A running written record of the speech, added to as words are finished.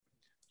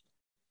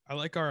I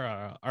like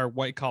our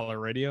white collar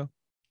radio.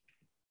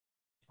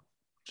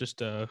 Just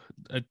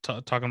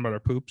talking about our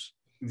poops.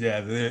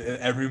 Yeah,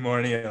 every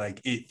morning at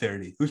like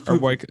 8:30.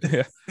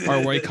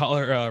 Our white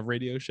collar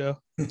radio show.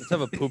 Let's have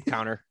a poop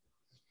counter.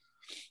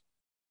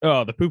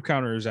 Oh, the poop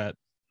counter is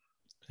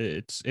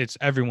it's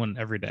everyone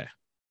every day.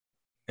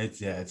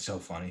 It's so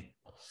funny.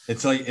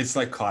 It's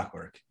like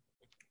clockwork.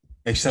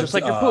 Except just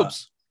like your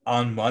poops.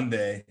 On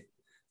Monday,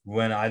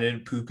 when I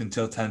didn't poop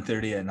until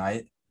 10:30 at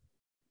night.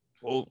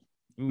 Oh,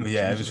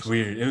 yeah, Jesus. It was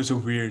weird. It was a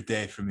weird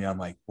day for me. I'm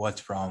like,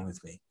 what's wrong with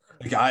me?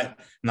 Like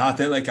not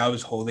that like I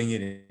was holding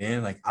it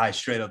in. Like I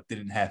straight up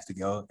didn't have to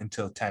go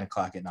until 10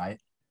 o'clock at night.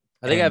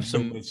 I think I have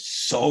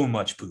so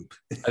much poop.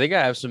 I think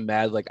I have some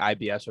mad like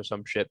IBS or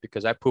some shit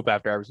because I poop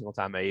after every single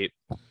time I eat.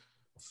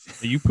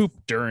 You poop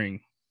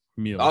during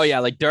meals. Oh yeah,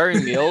 like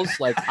during meals,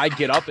 like I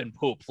get up and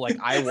poop. Like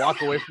I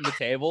walk away from the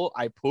table,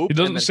 I poop. He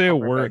doesn't say a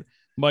word.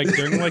 Like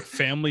during like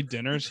family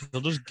dinners,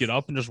 he'll just get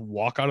up and just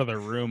walk out of their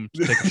room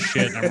to take a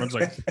shit. And everyone's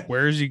like,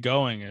 "Where is he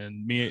going?"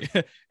 And me,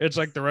 it's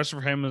like the rest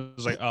of him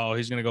is like, "Oh,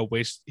 he's gonna go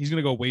waste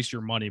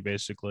your money,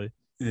 basically."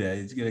 Yeah,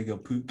 he's gonna go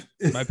poop.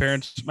 My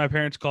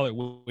parents call it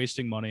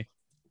wasting money.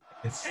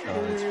 It's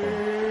funny.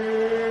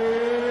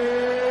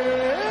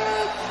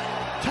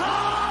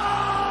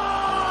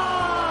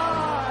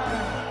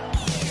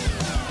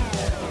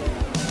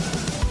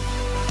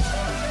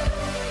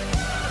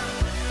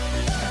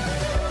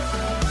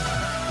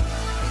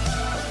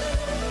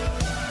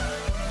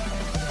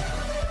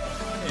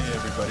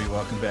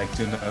 Welcome back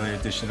to another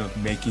edition of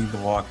Making the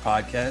Walk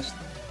podcast.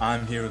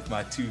 I'm here with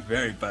my two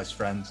very best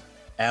friends,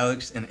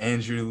 Alex and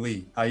Andrew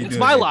Lee. How you doing? That's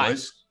my today, line.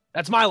 boys?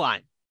 That's my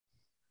line.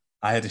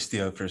 I had to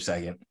steal it for a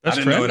second. That's I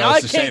didn't know what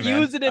else to say, man. I can't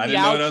use it in the outro. I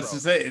didn't know what else to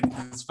say.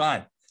 It's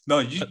fine. No,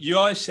 you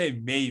always say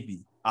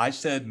maybe. I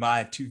said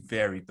my two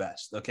very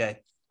best. Okay.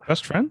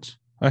 Best friends?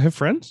 I have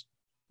friends.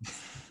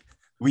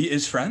 We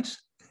is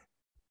friends.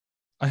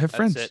 I have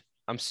friends. That's it.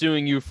 I'm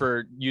suing you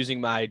for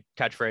using my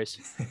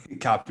catchphrase.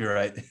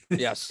 Copyright.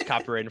 Yes,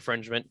 copyright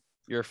infringement.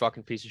 You're a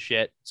fucking piece of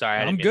shit. Sorry,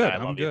 I'm good.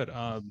 I'm good.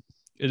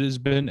 It has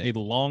been a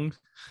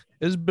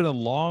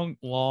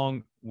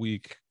long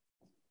week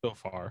so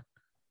far.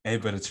 Hey,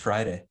 but it's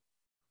Friday.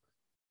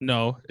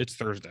 No, it's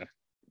Thursday.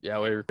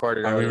 Yeah, we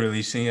recorded. Are we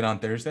releasing it on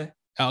Thursday?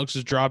 Alex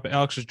is dropping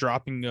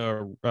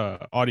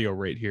audio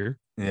rate here.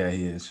 Yeah,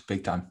 he is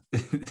big time.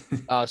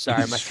 Oh,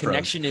 sorry, my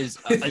connection is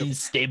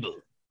unstable.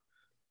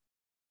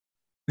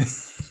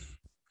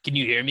 Can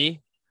you hear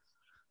me?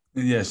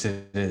 Yes,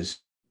 it is.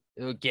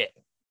 Okay.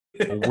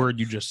 A word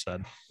you just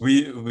said.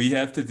 We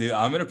have to do.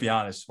 I'm gonna be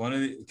honest.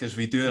 Because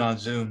we do it on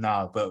Zoom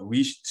now, but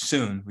we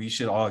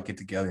should all get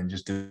together and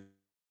just do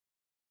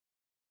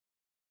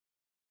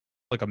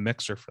like a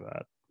mixer for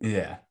that.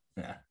 Yeah.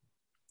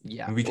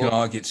 And we can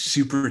all get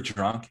super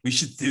drunk. We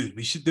should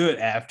do it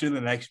after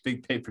the next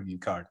big pay-per-view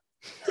card.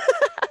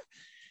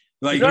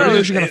 Like we're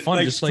just kind of fun,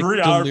 like just like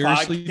 3-hour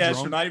deliriously podcast.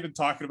 drunk. We're not even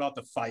talking about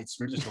the fights.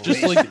 We're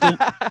just like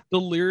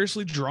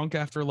deliriously drunk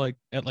after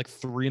at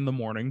 3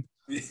 a.m.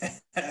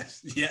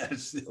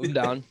 Yes. I'm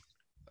down.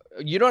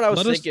 You know what I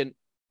was thinking?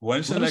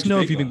 Let us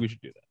know if you think we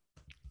should do that.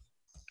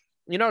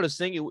 You know what I was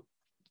thinking?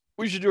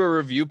 We should do a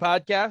review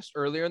podcast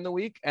earlier in the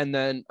week and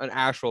then an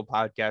actual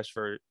podcast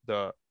for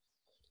the.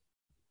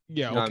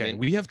 Yeah, okay. I mean?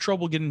 We have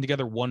trouble getting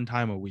together one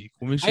time a week.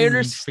 I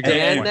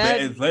understand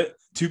that.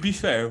 To be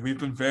fair, we've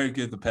been very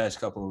good the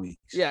past couple of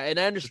weeks. Yeah, and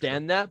I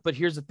understand that. But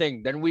here's the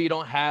thing. Then we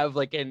don't have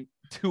like a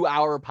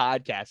 2-hour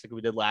podcast like we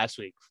did last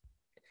week.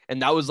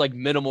 And that was like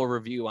minimal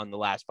review on the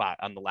last one.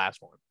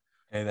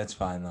 Hey, that's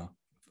fine though.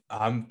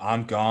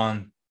 I'm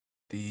gone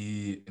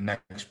the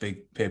next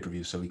big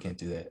pay-per-view, so we can't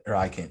do that. Or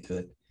I can't do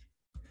it.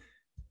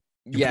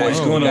 Your boy's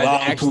going to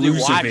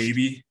Lollapalooza,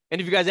 baby.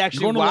 And if you guys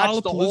actually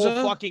watch the whole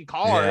fucking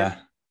card. Yeah.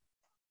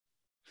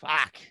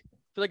 Fuck.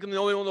 I feel like I'm the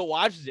only one that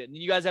watches it. And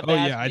you guys have to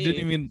ask me. I didn't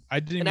even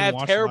and I have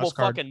watch terrible the last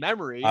card. fucking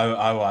memory.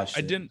 I watched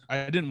it.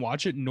 I didn't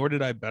watch it, nor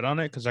did I bet on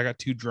it because I got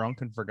too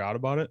drunk and forgot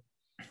about it.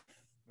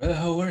 Where the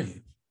hell were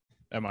you?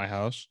 At my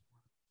house.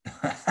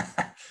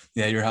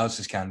 Yeah, your house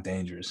is kind of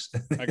dangerous.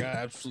 I got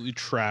absolutely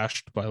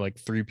trashed by like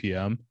 3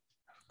 p.m.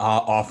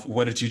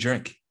 What did you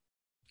drink?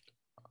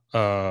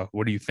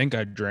 What do you think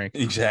I drank?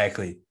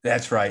 Exactly.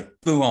 That's right.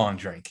 The long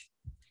drink.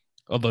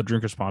 Although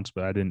drink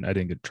responsibly, I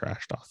didn't get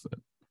trashed off it.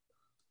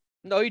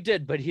 No, he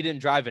did, but he didn't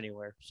drive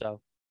anywhere.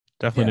 So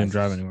definitely didn't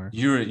drive anywhere.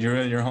 You're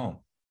in your home.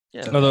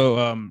 Yeah. So.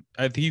 Although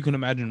I think you can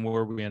imagine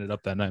where we ended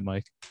up that night,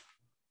 Mike.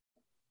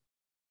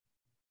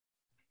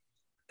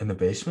 In the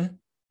basement?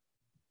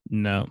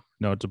 No,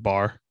 it's a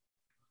bar.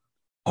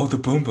 Oh, the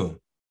Boom Boom.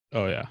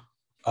 Oh yeah.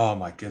 Oh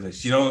my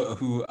goodness. You know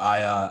who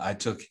I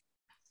took?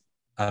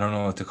 I don't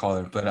know what to call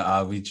her,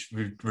 but we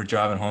were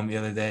driving home the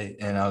other day,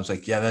 and I was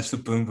like, "Yeah, that's the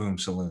Boom Boom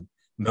Saloon."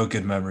 No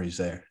good memories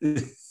there.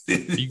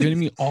 You're getting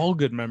me all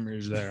good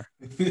memories there.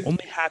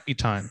 Only happy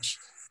times.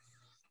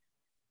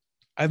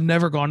 I've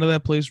never gone to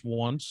that place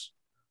once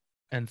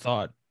and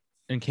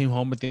came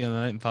home at the end of the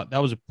night and thought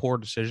that was a poor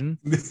decision.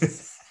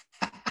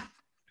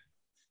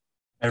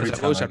 Every time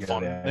I always had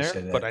fun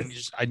there, but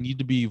I need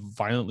to be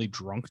violently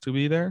drunk to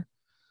be there.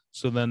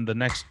 So then the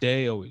next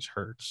day always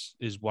hurts,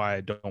 is why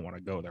I don't want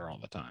to go there all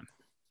the time.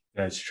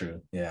 That's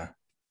true. Yeah.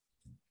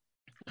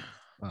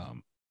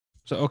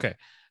 So, okay.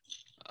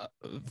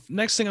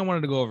 Next thing I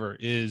wanted to go over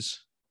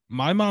is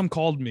my mom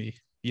called me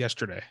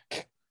yesterday.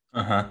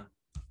 I'm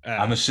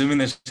assuming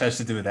this has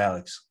to do with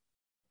Alex.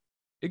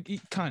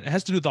 It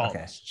has to do with all of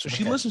us. So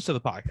she listens to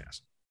the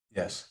podcast.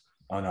 Yes.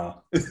 Oh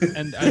no.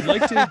 And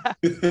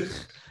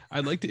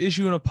I'd like to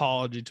issue an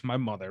apology to my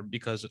mother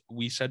because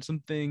we said some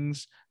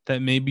things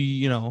that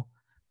maybe,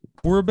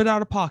 were a bit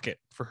out of pocket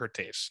for her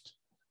taste.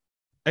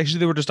 Actually,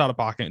 they were just out of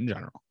pocket in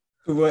general.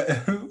 What?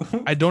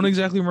 I don't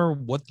exactly remember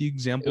what the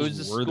examples were. It was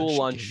the school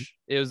lunch.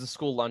 It was the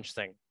school lunch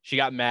thing. She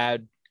got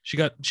mad. She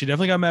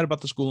definitely got mad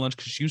about the school lunch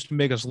because she used to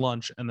make us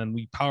lunch, and then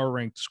we power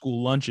ranked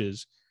school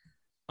lunches.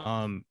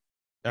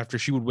 After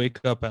she would wake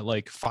up at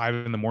like 5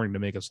 a.m. to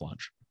make us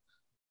lunch.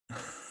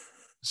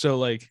 So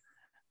like,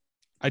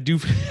 I do.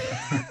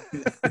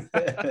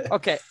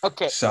 Okay.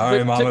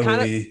 Sorry, Mama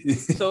Louie.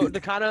 So to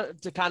kind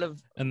of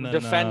and then,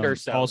 defend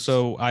ourselves.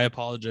 Also, I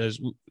apologize.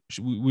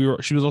 She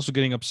was also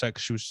getting upset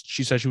because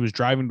she said she was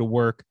driving to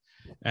work,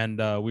 and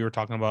we were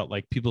talking about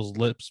like people's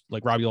lips,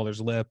 like Robbie Lawler's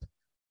lip,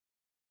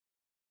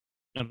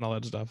 and all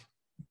that stuff.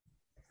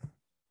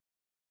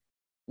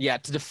 Yeah,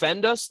 to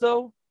defend us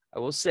though, I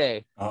will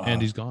say,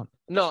 Andy's gone.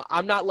 No,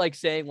 I'm not like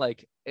saying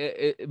like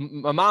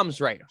my mom's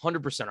right,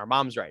 100%. Our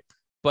mom's right,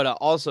 but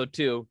also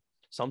too,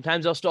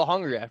 sometimes I'm still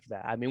hungry after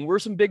that. I mean, we're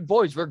some big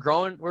boys. We're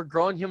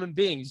growing human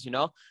beings.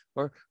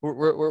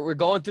 We're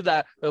going through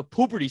that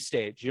puberty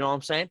stage. You know what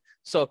I'm saying?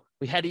 So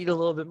we had to eat a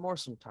little bit more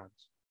sometimes.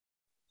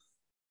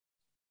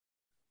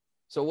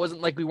 So it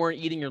wasn't like we weren't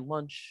eating your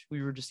lunch.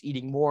 We were just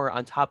eating more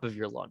on top of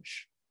your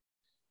lunch.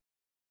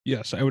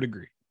 Yes, I would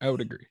agree.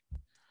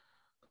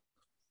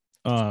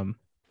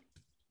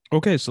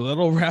 Okay, so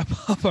that'll wrap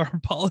up our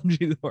apology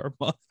to our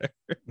mother.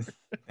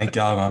 Thank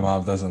God my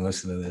mom doesn't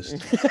listen to this.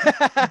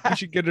 We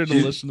should get her to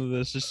listen to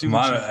this. Just see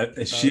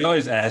she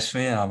always asks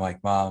me, and I'm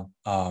like, Mom,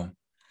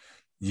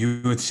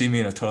 you would see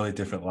me in a totally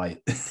different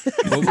light.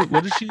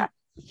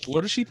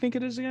 What does she think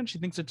it is again? She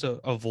thinks it's a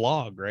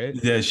vlog, right?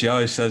 Yeah, she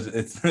always says,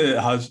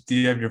 do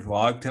you have your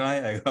vlog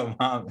tonight? I go,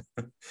 Mom,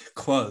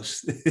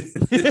 close.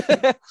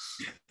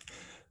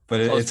 But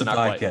it's a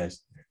podcast.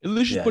 At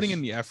least she's putting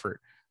in the effort.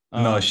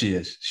 No, she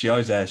is. She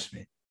always asks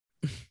me.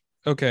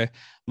 Okay,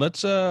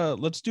 let's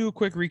do a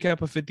quick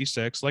recap of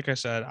 56. Like I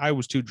said, I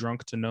was too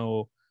drunk to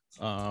know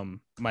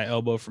my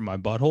elbow from my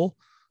butthole.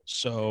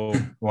 So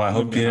well, I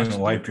hope you didn't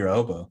wipe your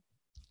elbow.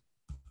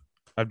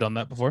 I've done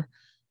that before.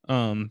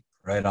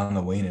 Right on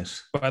the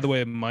weenus. By the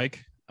way,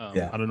 Mike,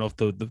 I don't know if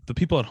the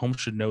people at home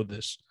should know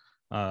this.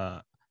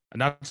 Not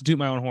to toot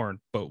my own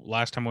horn, but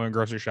last time I went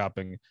grocery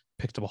shopping,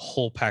 picked up a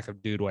whole pack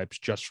of dude wipes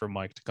just for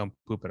Mike to come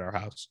poop at our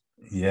house.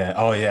 Yeah.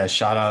 Oh yeah.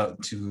 Shout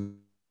out to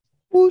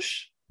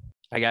Whoosh.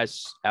 Hi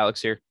guys,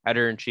 Alex here,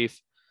 editor-in-chief.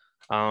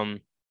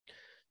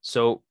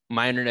 So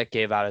my internet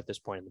gave out at this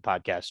point in the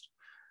podcast.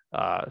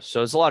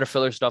 So it's a lot of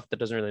filler stuff that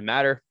doesn't really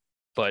matter,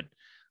 but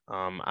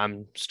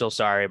I'm still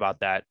sorry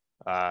about that.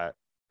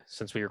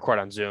 Since we record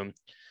on Zoom,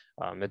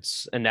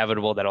 it's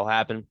inevitable that'll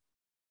happen.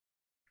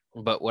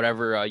 But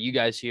whatever you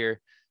guys hear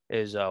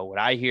is what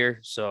I hear.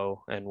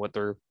 So, and what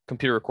the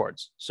computer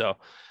records. So,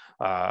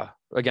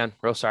 again,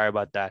 real sorry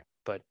about that,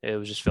 but it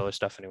was just filler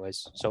stuff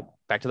anyways. So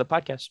back to the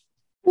podcast.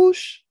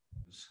 Whoosh.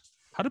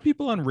 How do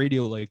people on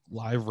radio, like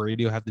live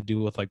radio, have to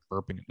do with like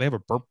burping? They have a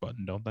burp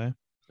button, don't they?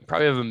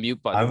 Probably have a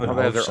mute button.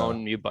 Probably have their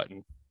own mute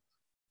button.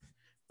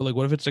 But like,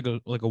 what if it's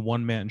like a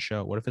one-man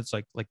show? What if it's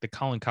like the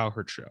Colin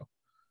Cowherd show?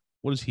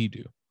 What does he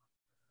do?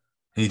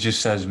 He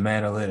just says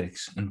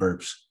Manalytics and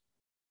burps.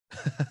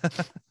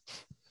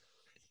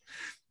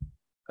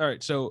 All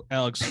right, so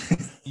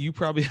Alex, you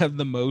probably have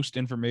the most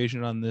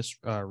information on this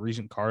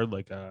recent card.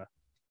 Like,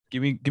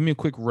 give me a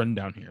quick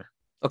rundown here.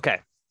 Okay.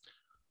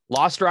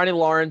 Lost Ronnie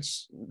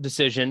Lawrence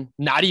decision.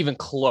 Not even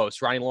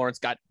close. Ronnie Lawrence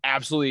got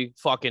absolutely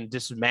fucking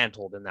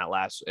dismantled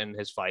in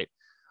his fight.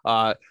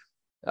 Sayukov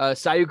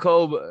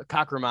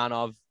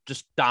Kakramanov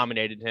just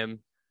dominated him.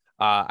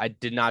 I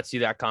did not see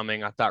that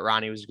coming. I thought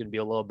Ronnie was going to be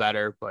a little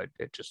better, but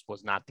it just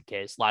was not the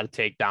case. A lot of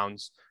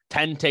takedowns,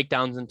 10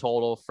 takedowns in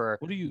total for.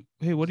 What are you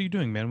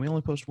doing, man? We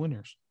only post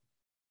winners.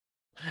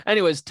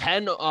 Anyways,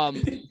 10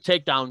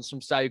 takedowns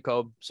from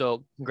Sayukov.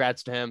 So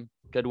congrats to him.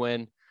 Good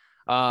win.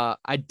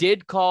 I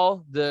did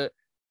call the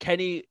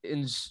Kenny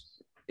in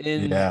I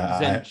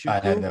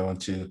had that one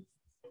too.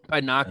 By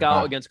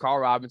knockout against Carl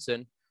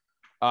Robinson.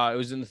 It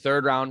was in the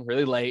third round,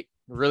 really late,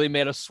 really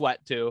made us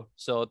sweat too.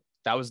 So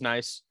that was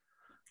nice.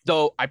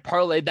 Though I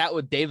parlayed that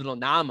with David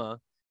Onama,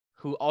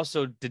 who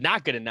also did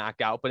not get a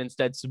knockout, but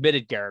instead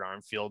submitted Garrett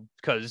Armfield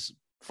because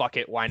fuck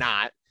it, why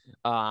not?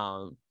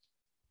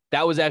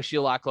 That was actually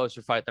a lot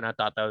closer fight than I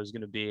thought that was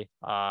going to be.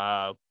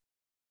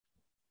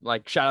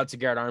 Like shout out to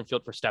Garrett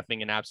Armfield for stepping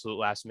in absolute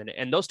last minute.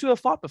 And those two have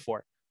fought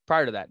before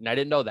prior to that. And I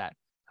didn't know that.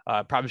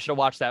 Probably should have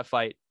watched that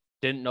fight.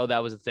 Didn't know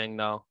that was a thing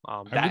though.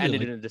 That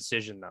ended in a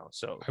decision though.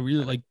 So I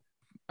really like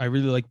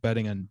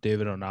betting on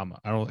David Onama.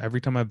 Every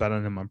time I bet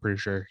on him, I'm pretty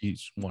sure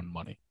he's won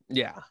money.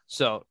 Yeah.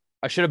 So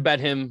I should have bet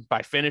him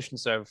by finish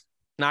instead of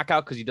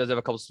knockout because he does have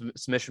a couple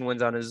submission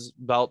wins on his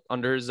belt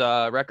under his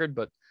record,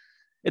 but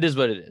it is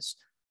what it is.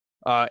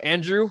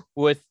 Andrew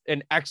with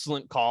an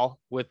excellent call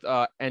with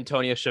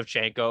Antonia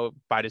Shevchenko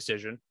by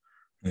decision.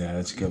 Yeah,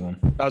 that's a good one.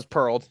 That was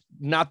pearled.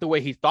 Not the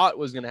way he thought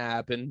was going to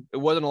happen. It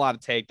wasn't a lot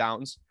of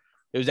takedowns.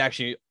 It was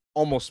actually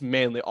almost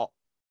mainly all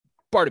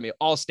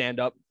stand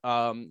up.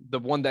 The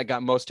one that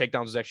got most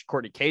takedowns was actually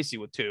Courtney Casey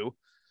with 2.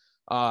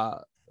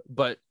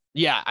 But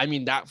yeah, I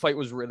mean, that fight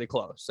was really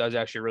close. That was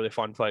actually a really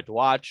fun fight to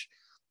watch.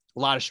 A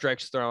lot of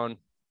strikes thrown.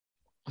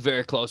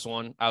 Very close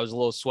one. I was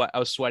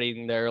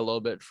sweating there a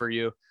little bit for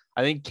you.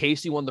 I think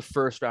Casey won the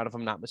first round, if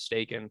I'm not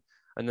mistaken.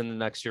 And then the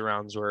next 2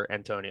 rounds were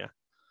Antonia.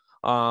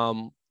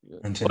 And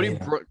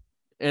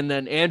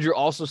then Andrew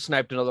also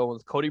sniped another one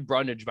with Cody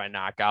Brundage by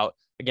knockout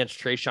against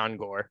Tresean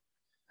Gore.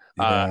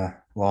 Yeah,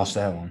 lost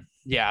that one.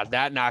 Yeah,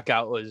 that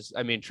knockout was,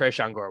 I mean,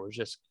 Tresean Gore was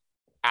just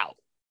out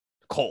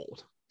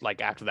cold.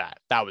 Like after that,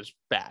 that was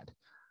bad.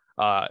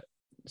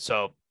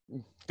 So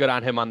good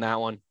on him on that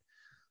one.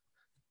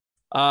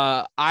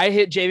 I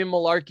hit Jamie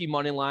Malarkey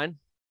money line.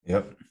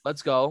 Yep.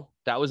 Let's go.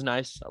 That was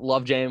nice. I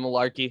love Jamie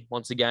Malarkey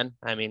once again.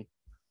 I mean,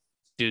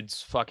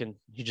 dude's fucking,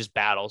 he just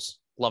battles.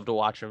 Love to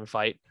watch him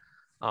fight.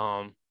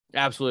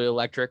 Absolutely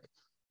electric.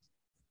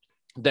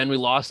 Then we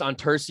lost on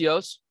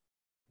Tercios.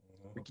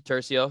 Ricky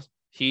Tercios.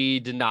 He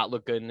did not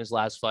look good in his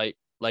last fight.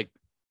 Like,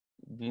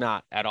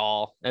 not at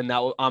all. And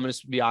that, I'm going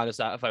to be honest,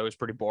 that fight was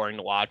pretty boring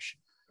to watch.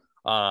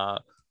 A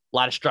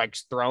lot of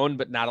strikes thrown,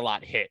 but not a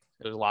lot hit.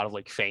 There was a lot of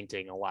like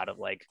feinting, a lot of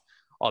like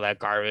all that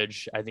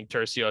garbage. I think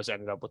Tercios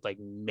ended up with like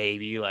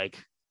maybe like,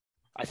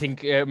 I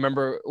think I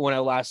remember when I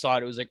last saw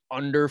it, it was like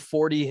under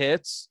 40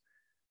 hits,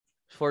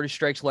 40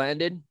 strikes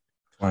landed.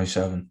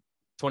 27.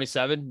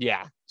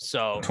 Yeah.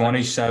 So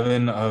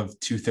 27 of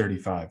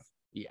 235.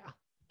 Yeah.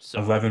 So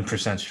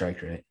 11%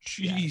 strike rate.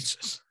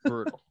 Jesus. Yeah.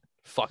 Brutal.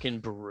 Fucking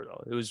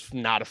brutal. It was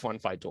not a fun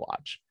fight to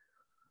watch.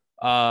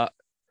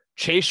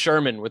 Chase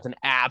Sherman with an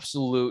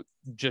absolute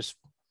just.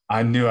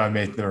 I knew I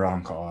made the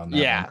wrong call on that.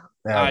 Yeah.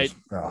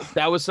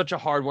 That was such a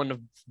hard one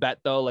to bet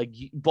though. Like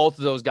both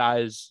of those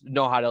guys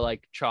know how to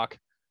like chuck.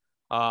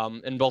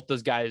 And both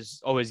those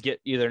guys always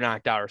get either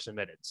knocked out or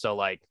submitted. So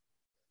like,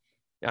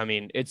 I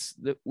mean,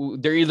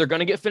 they're either going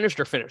to get finished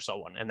or finish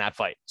someone in that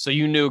fight. So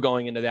you knew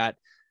going into that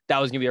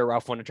was going to be a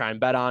rough one to try and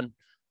bet on.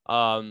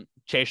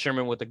 Chase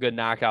Sherman with a good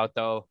knockout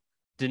though.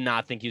 Did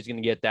not think he was going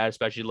to get that,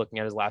 especially looking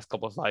at his last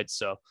couple of fights.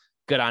 So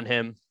good on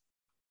him.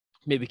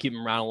 Maybe keep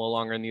him around a little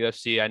longer in the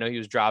UFC. I know he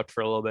was dropped for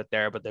a little bit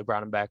there, but they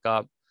brought him back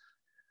up.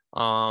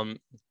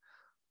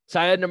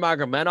 Said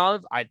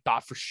Nurmagomedov, I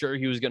thought for sure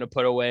he was going to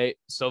put away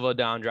Silva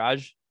de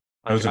Andrade.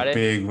 That was a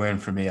big win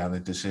for me on the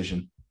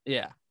decision.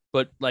 Yeah,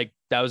 but like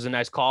that was a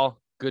nice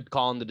call. Good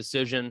call on the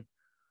decision.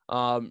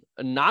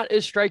 Not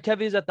as strike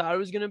heavy as I thought it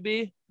was going to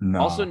be. No.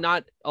 Also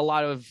not a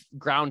lot of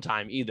ground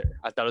time either.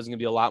 I thought it was going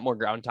to be a lot more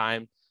ground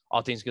time,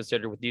 all things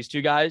considered, with these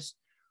two guys,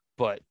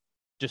 but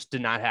just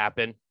did not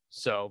happen.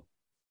 So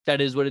that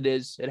is what it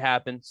is. It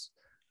happens.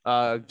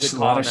 Good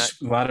call. A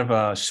lot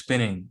of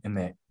spinning in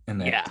that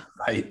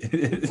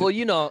fight. Well,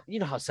 you know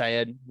how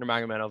Syed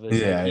Nurmagomedov is.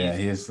 Yeah, yeah,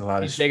 he has a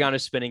lot he's big on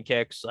his spinning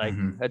kicks. Like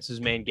that's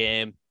his main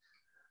game.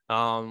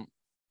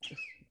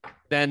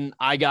 Then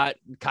I got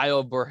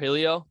Caio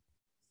Borralho.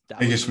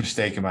 Biggest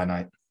mistake of my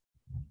night.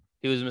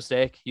 He was a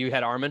mistake. You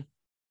had Armin.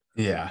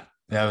 Yeah,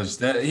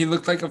 that. He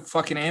looked like a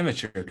fucking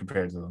amateur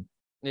compared to him.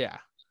 Yeah,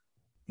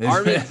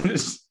 Armin.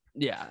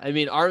 Yeah, I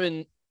mean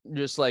Armin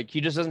just like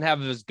he just doesn't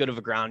have as good of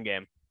a ground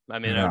game. I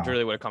mean, that's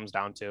really what it comes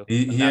down to.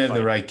 He had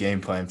the right game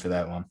plan for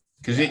that one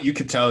because you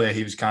could tell that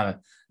he was kind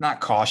of not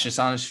cautious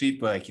on his feet,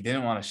 but like he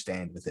didn't want to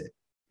stand with it.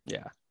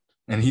 Yeah.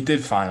 And he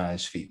did fine on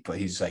his feet, but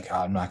he's like,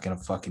 I'm not going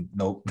to fucking,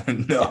 nope.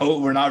 No,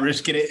 we're not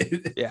risking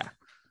it. Yeah.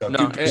 So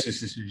good business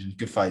decision.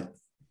 Good fight.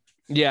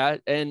 Yeah.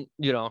 And,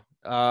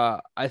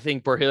 I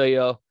think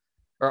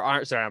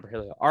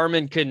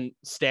Armin can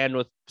stand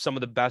with some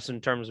of the best in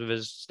terms of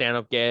his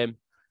stand-up game.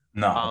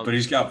 No, but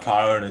he's got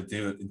power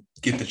to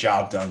get the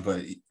job done,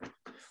 but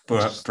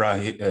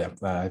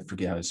I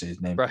forget how to say his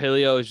name.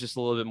 Borralho is just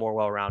a little bit more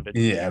well-rounded.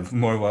 Yeah,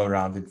 more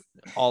well-rounded.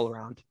 All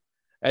around.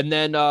 And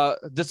then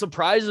the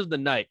surprise of the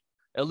night,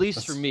 at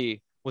least for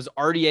me, was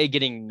RDA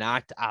getting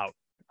knocked out.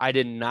 I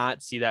did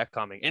not see that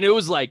coming. And it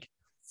was like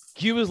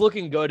he was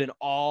looking good in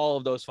all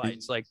of those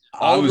fights. Like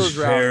all of those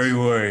rounds. I was very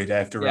worried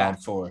after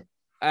round 4.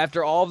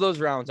 After all of those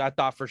rounds, I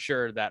thought for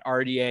sure that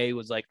RDA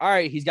was like, all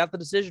right, he's got the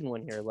decision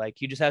win here. Like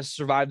he just has to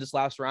survive this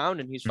last round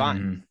and he's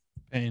fine.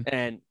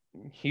 And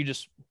he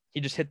just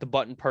hit the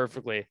button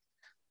perfectly.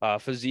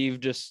 Fiziev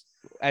just,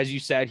 as you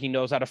said, he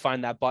knows how to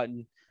find that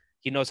button.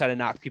 He knows how to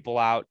knock people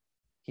out.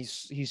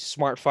 He's a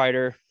smart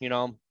fighter,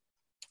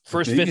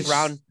 fifth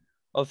round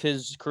of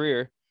his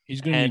career. He's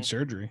going to need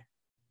surgery.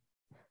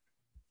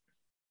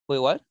 Wait,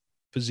 what?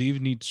 Fiziev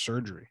needs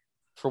surgery.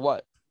 For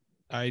what?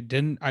 I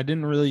didn't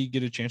really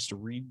get a chance to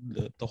read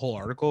the whole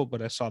article,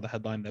 but I saw the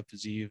headline that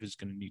Fiziev is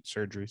going to need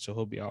surgery, so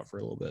he'll be out for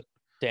a little bit.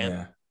 Damn.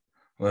 Yeah.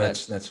 Well,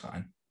 that's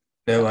fine.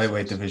 That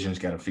lightweight division's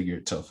got to figure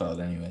itself out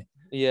anyway.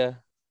 Yeah.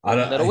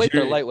 Middleweight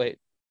or lightweight?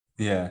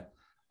 Yeah.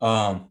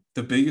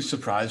 The biggest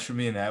surprise for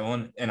me in that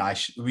one, and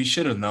we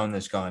should have known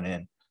this going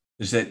in,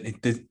 is that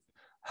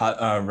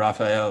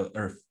Rafael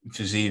or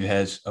Fiziev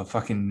has a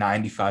fucking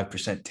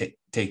 95%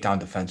 takedown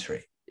defense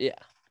rate. Yeah.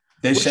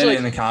 They said it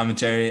in the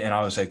commentary, and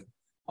I was like,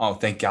 oh,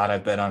 thank God I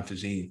bet on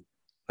Fiziev.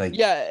 Like,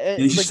 yeah,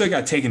 he still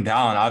got taken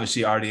down.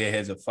 Obviously, RDA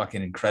has a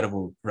fucking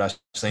incredible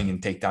wrestling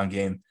and takedown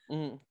game.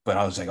 Mm-hmm. But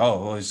I was like,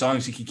 oh, well, as long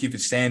as he can keep it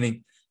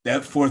standing.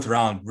 That fourth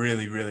round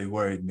really, really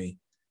worried me.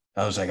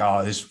 I was like,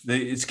 oh,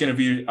 it's going to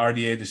be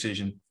RDA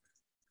decision.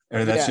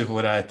 Or that's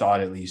what I thought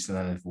at least. And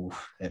then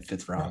that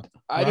fifth round.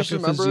 I just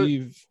remember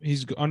Fiziev,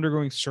 he's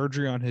undergoing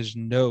surgery on his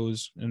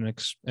nose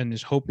and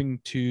is hoping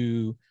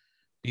to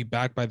be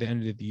back by the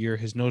end of the year.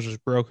 His nose was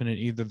broken in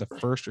either the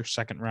first or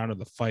second round of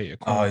the fight.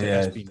 Oh,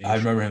 yeah. I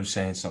remember him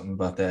saying something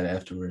about that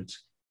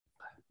afterwards.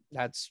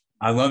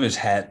 I love his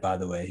hat, by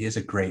the way. He has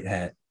a great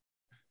hat.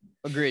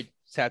 Agreed.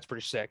 His hat's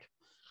pretty sick.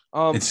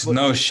 It's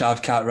no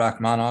Shavkat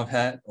Rakhmonov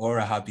hat or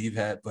a Habib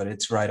hat, but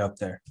it's right up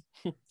there.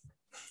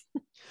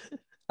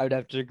 I would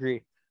have to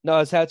agree. No,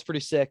 his hat's pretty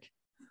sick.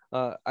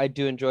 I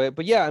do enjoy it.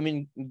 But yeah, I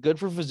mean, good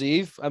for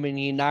Fiziev. I mean,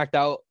 he knocked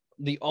out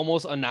the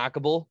almost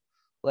unknockable.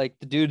 Like,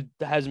 the dude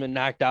hasn't been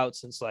knocked out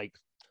since like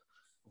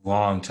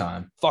long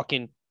time.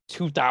 Fucking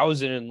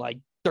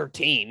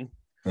 2013.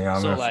 Yeah,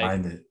 I'm gonna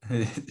find it.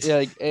 Yeah,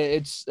 like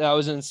that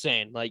was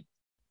insane. Like,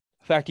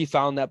 the fact he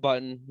found that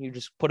button, you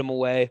just put him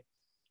away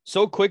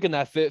so quick in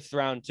that fifth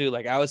round too.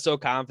 Like, I was so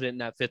confident in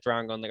that fifth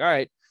round, going like, all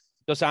right,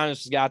 Dos Anjos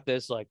has got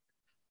this. Like,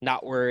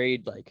 not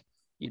worried. Like,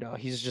 you know,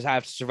 he's just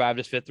have to survive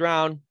this fifth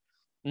round.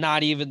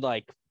 Not even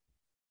like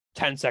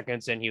 10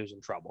 seconds in, he was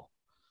in trouble.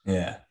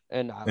 Yeah.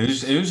 And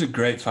it was a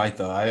great fight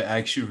though. I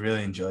actually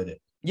really enjoyed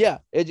it. Yeah,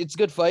 it's a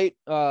good fight.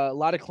 A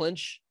lot of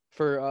clinch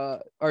for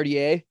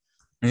RDA.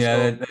 Yeah,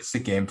 so, that's the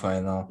game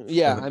plan though.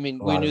 Yeah, I mean,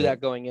 we knew that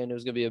going in. It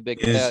was gonna be a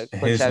big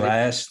his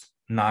last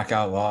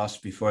knockout loss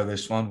before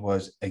this one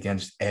was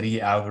against Eddie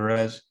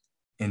Alvarez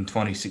in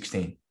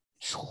 2016.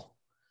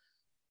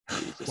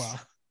 Wow.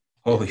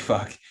 Holy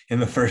fuck. In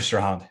the first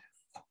round.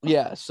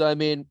 Yeah, so I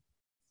mean,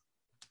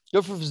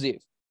 good for Fiziev.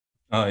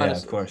 Oh yeah,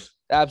 honestly. Of course.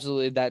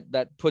 Absolutely.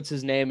 That puts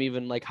his name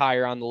even like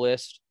higher on the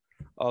list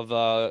of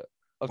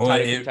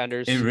title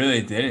contenders. It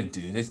really didn't,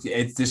 dude.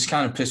 It just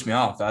kind of pissed me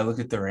off. I look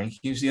at the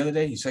rankings the other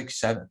day. He's like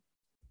 7.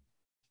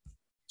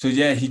 So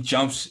yeah, he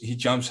jumps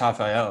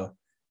Rafael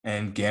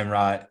and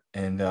Gamrot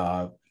and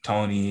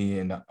Tony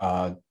and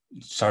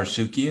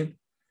Sarsukian,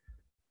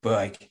 but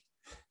like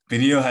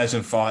Benio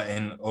hasn't fought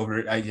in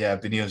over.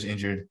 Benio's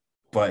injured,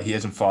 but he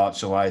hasn't fought.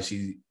 So why is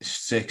he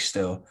 6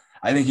 still?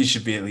 I think he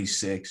should be at least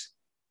 6.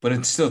 But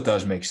it still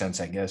does make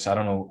sense, I guess. I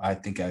don't know. I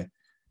think I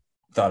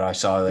thought I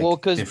saw like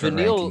because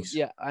Benil,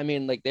 yeah, I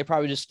mean, like they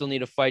probably just still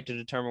need a fight to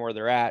determine where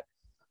they're at.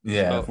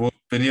 Yeah, well,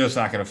 Benil's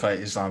not going to fight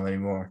Islam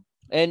anymore.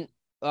 And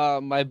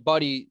my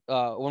buddy,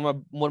 one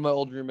of my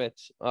old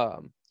roommates,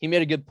 he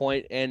made a good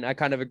point, and I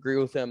kind of agree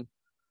with him.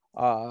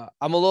 I'm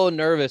a little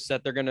nervous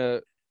that they're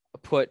gonna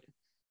put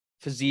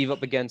Fiziev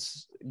up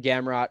against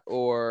Gamrot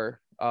or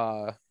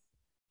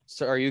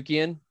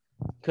Saryukian,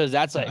 because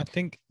that's like I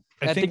think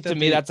to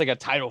me that's like a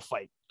title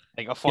fight.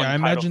 Like a fun. Yeah, I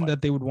imagine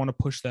that they would want to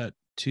push that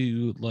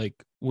to like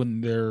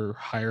when they're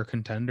higher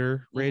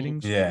contender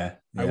ratings. Yeah.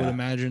 I would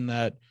imagine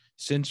that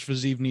since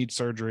Fiziev needs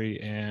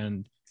surgery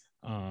and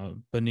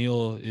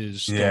Benil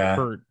is still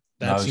hurt,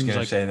 that seems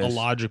like a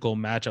logical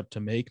matchup to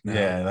make now.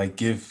 Yeah, like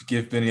give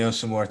Benil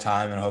some more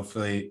time and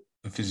hopefully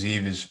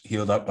Fiziev is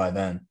healed up by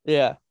then.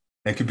 Yeah.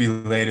 It could be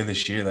later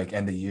this year, like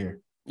end of year.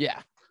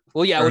 Yeah.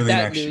 Well, yeah, with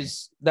that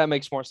news, that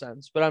makes more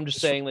sense. But I'm just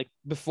saying, like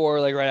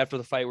before, like right after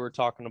the fight, we were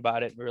talking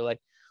about it. We were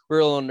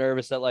a little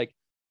nervous that like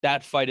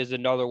that fight is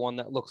another one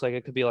that looks like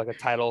it could be like a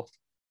title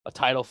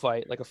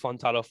fight, like a fun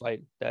title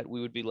fight that we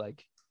would be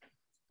like,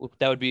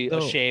 that would be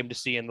a shame to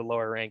see in the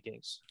lower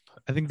rankings.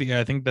 I think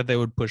that they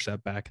would push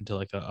that back into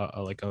like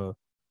a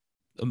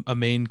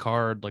main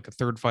card, like a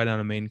third fight on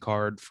a main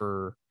card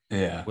for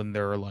when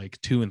they're like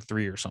 2 and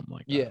 3 or something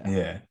like that.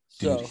 Yeah.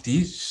 Dude,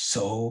 he's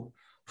so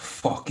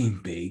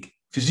fucking big.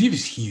 Fiziev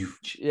is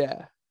huge.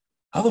 Yeah.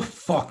 How the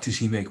fuck does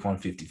he make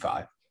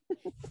 155?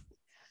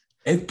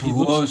 It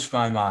blows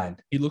my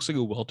mind. He looks like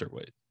a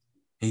welterweight.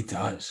 He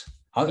does.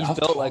 He's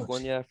built like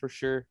one, yeah, for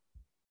sure.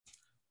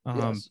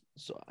 Yes.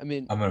 So I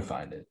mean, I'm gonna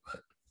find it.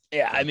 But.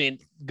 Yeah, I mean,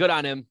 good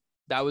on him.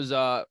 That was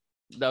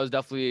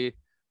definitely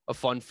a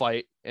fun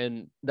fight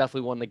and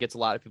definitely one that gets a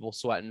lot of people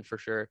sweating for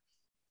sure.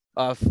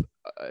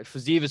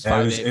 Fiziev is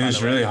 5'8". It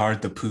was really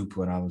hard to poop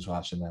when I was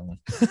watching that one.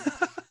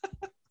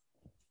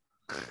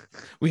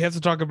 We have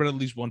to talk about it at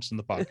least once in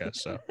the podcast.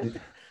 So it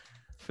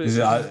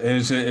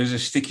was a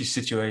sticky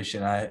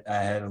situation. I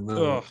had a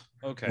little.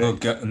 Okay. No.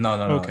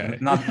 Okay.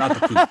 Not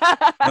the poop.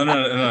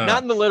 No.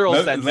 Not in the literal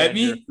sense.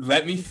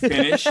 Let me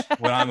finish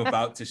what I'm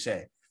about to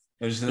say.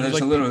 There's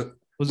like, a little.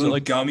 Was it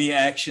like gummy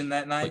action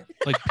that night?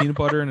 Like peanut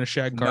butter and a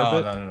shag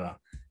carpet? No.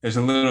 There's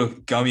a little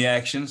gummy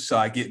action, so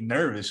I get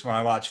nervous when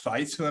I watch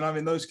fights when I'm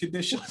in those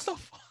conditions. What the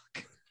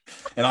fuck?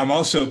 And I'm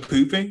also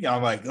pooping.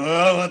 I'm like,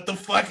 oh, what the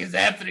fuck is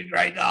happening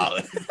right now?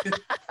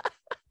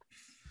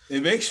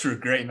 It makes for a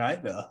great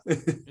night, though.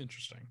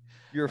 Interesting.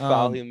 You're a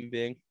foul human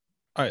being.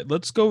 All right,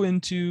 let's go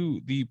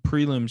into the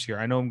prelims here.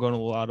 I know I'm going a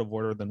little out of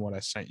order than what I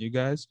sent you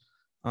guys,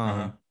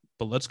 but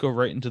let's go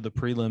right into the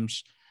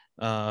prelims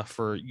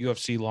for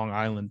UFC Long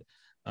Island.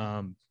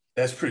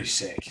 That's pretty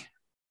sick.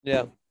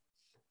 Yeah,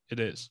 it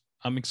is.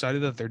 I'm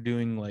excited that they're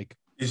doing like.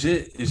 Is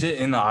it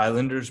in the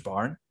Islanders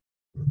barn?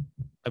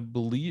 I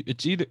believe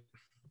it's either.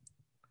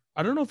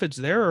 I don't know if it's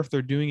there or if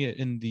they're doing it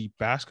in the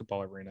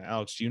basketball arena.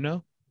 Alex, do you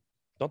know?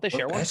 don't they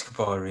share one?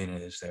 Basketball arena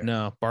is there?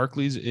 No,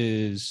 Barclays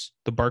is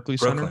the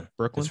Barclays Brooklyn. Center.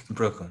 Brooklyn. It's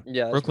Brooklyn.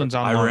 Yeah, Brooklyn's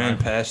on. I Long ran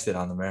Island. past it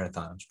on the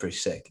marathon. It's pretty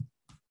sick.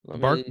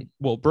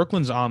 Well,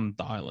 Brooklyn's on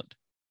the island.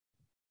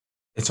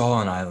 It's all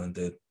on island,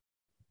 dude.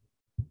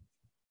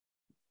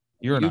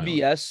 You're an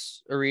UBS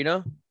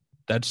arena.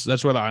 That's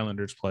where the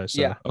Islanders play.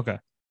 So, yeah. Okay.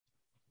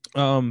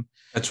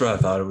 That's where I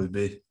thought it would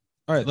be.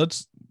 All right.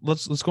 Let's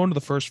go into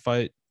the first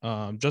fight.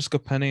 Jessica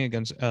Penne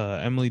against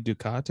Emily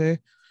Ducote.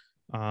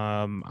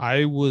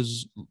 I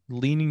was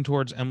leaning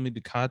towards Emily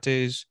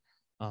Ducote's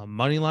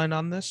money line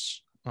on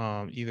this.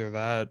 Either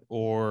that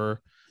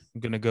or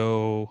I'm gonna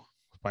go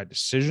by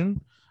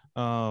decision.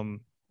 I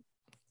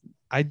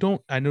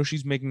know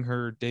she's making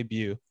her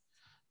debut.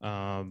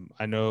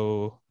 I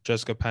know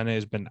Jessica Penne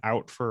has been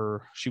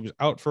she was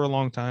out for a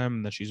long time,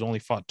 and that she's only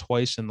fought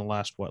twice in the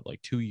last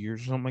 2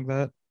 years or something like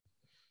that.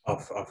 I'll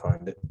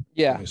find it.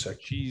 Yeah,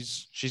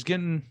 she's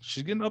getting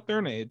up there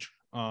in age.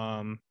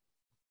 From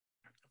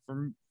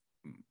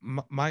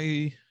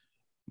my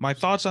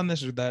thoughts on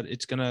this are that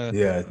it's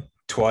gonna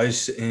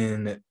twice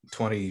in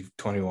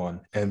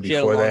 2021 and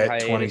before that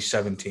hiatus.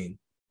 2017.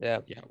 Yeah,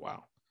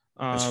 wow.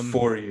 It's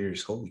 4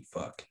 years. Holy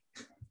fuck.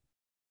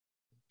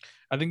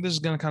 I think this is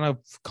going to kind of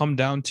come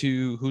down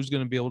to who's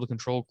going to be able to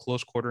control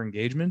close quarter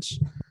engagements.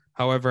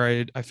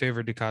 However, I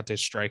favor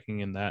Ducote's striking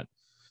in that.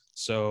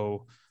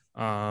 So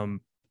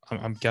I'm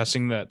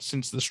guessing that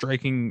since the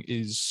striking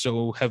is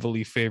so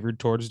heavily favored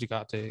towards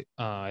Ducote,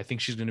 I think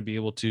she's going to be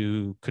able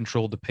to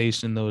control the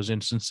pace in those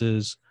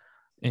instances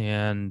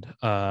and,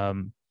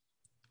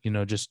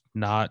 just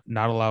not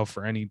allow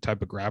for any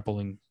type of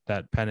grappling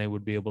that Penne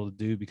would be able to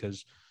do,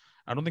 because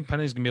I don't think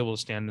Penne is going to be able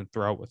to stand and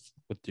throw with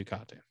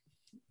Ducote.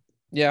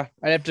 Yeah,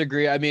 I'd have to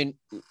agree. I mean,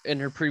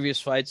 in her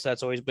previous fights,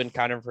 that's always been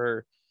kind of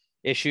her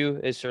issue,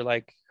 is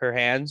her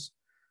hands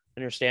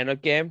and her stand-up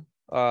game.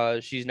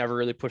 She's never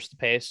really pushed the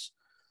pace.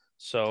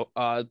 So,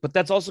 but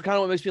that's also kind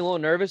of what makes me a little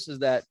nervous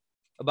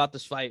about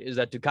this fight is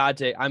that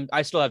Ducote,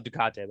 I still have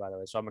Ducote, by the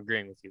way, so I'm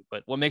agreeing with you.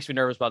 But what makes me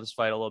nervous about this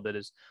fight a little bit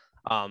is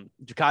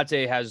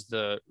Ducote has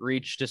the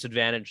reach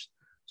disadvantage.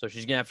 So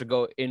she's going to have to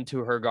go into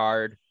her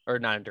guard, or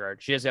not into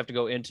guard. She has to have to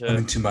go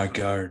into my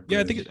guard.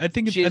 Yeah, I think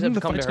the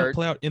fight's going to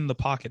play out in the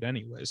pocket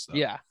anyways. Though.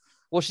 Yeah.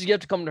 Well, she's going to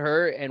have to come to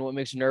her. And what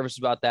makes me nervous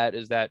about that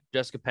is that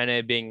Jessica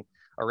Penne, being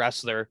a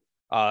wrestler,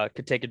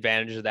 could take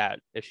advantage of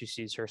that. If she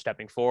sees her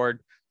stepping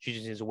forward, she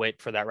just needs to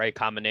wait for that right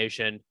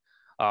combination,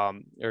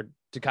 or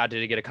Ducote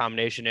to get a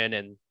combination in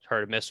and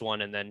her to miss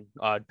one, and then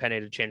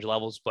Penne to change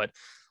levels. But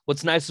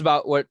what's nice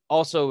about what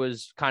also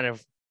is kind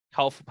of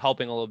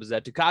helping a little bit is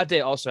that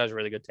Ducote also has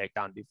really good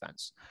takedown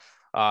defense.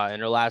 In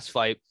her last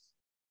fight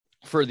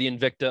for the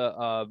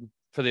Invicta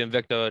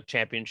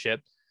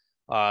championship,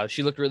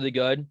 she looked really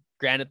good.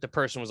 Granted, the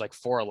person was like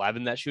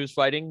 4'11" that she was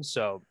fighting,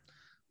 so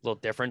a little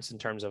difference in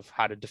terms of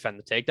how to defend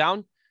the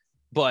takedown.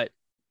 But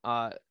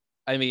I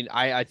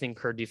think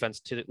her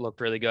defense looked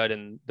really good,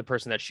 and the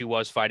person that she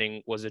was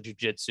fighting was a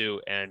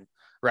jiu-jitsu and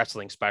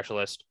wrestling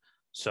specialist.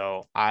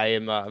 So I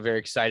am very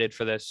excited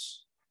for this.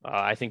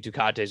 I think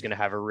Ducote is going to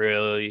have a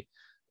really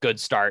good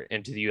start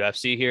into the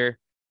UFC here.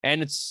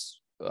 And it's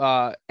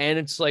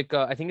like,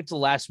 I think it's a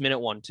last minute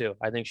one too.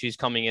 I think she's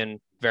coming in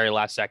very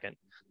last second.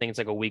 I think it's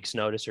like a week's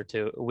notice or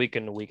two, a week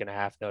and a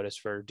half notice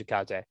for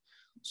Ducote.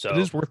 So it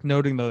is worth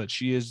noting though that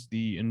she is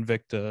the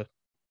Invicta,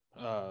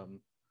 the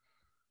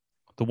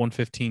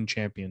 115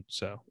 champion.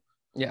 So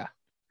yeah.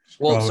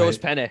 Well, so is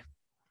Penne.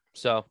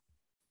 So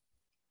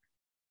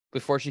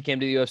before she came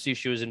to the UFC,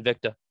 she was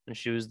Invicta and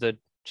she was the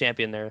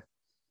champion there.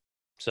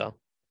 So,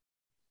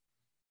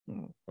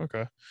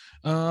 okay.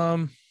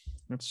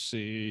 Let's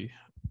see.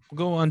 We'll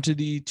go on to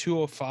the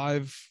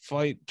 205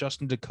 fight,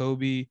 Dustin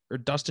Jacoby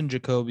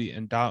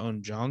and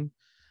Da-Un Jung.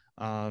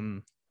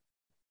 I'm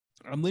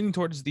leaning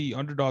towards the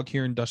underdog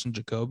here in Dustin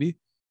Jacoby.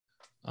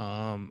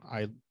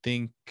 I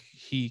think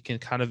he can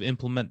kind of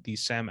implement the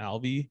Sam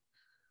Alvey.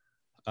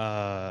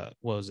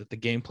 The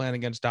game plan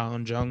against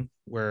Da-Un Jung,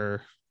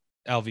 where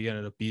Alvey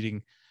ended up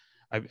beating.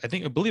 I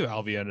believe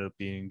Alvey ended up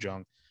beating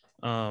Jung.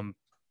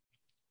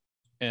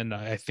 And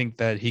I think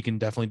that he can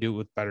definitely do it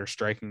with better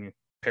striking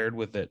paired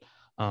with it.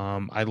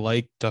 I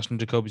like Dustin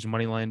Jacoby's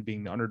money line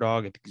being the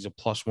underdog. I think he's a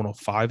plus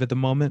 105 at the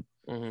moment,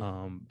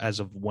 as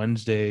of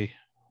Wednesday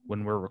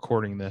when we're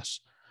recording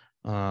this.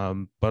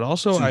 But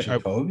also,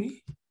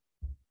 Jacoby?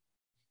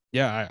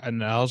 I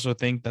also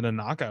think that a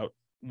knockout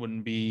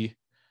wouldn't be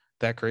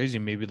that crazy.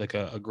 Maybe like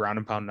a ground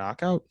and pound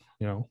knockout.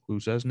 Who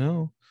says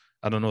no?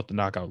 I don't know what the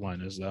knockout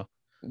line is though.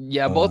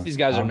 Yeah, both these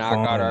guys are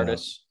knockout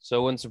artists,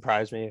 so it wouldn't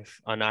surprise me if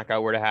a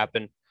knockout were to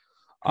happen.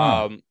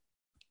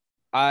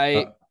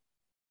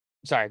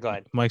 Sorry, go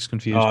ahead. Mike's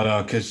confused. Oh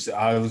no, because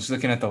I was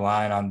looking at the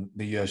line on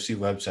the UFC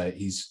website.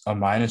 He's a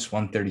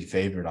 -130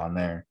 favorite on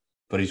there,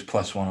 but he's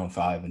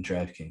 +105 in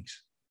DraftKings.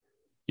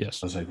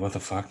 Yes. I was like, what the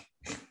fuck?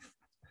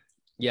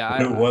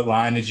 Yeah. What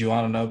line did you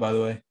want to know, by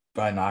the way?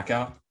 By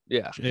knockout?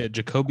 Yeah.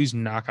 Jacoby's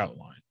knockout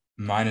line.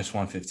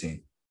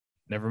 -115.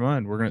 Never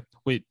mind. We're gonna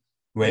wait.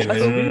 Wait,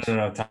 Jacoby's?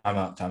 no. Time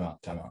out.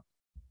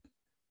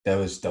 That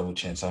was double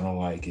chance. I don't know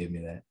why it gave me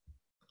that.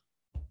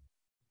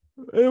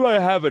 It might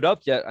have it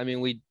up yet. I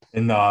mean,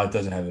 No, it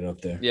doesn't have it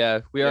up there.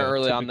 we are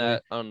early on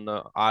typically. on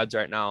the odds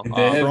right now.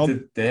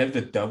 They have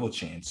the double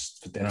chance,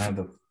 but they don't have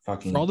the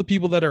fucking. For all the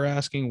people that are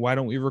asking, why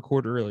don't we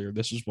record earlier?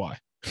 This is why.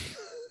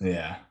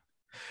 Yeah.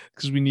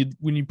 Because we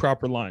need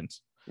proper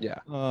lines. Yeah.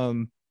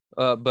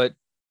 But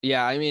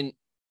yeah, I mean,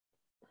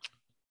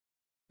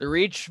 the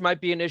reach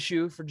might be an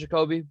issue for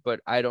Jacoby,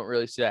 but I don't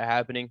really see that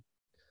happening.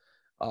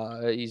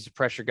 He's a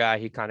pressure guy.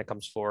 He kind of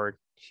comes forward.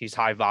 He's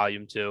high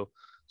volume too.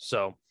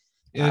 So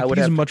yeah,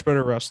 he's a much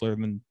better wrestler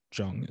than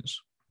Jung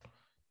is.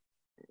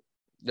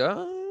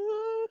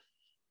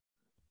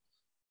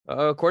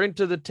 According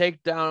to the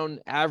takedown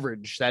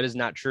average, that is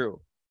not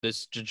true.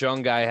 This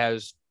Jung guy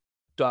has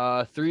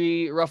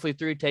roughly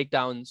three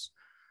takedowns,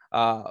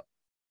 takedown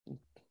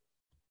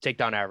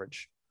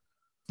average.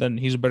 Then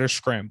he's a better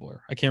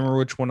scrambler. I can't remember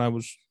which one I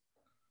was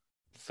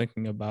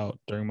thinking about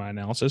during my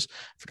analysis.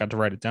 I forgot to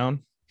write it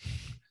down.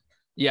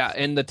 Yeah,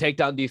 and the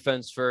takedown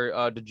defense for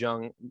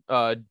Daeun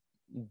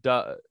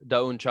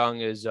Chung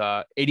is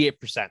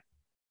 88%.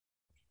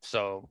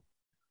 So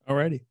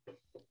already.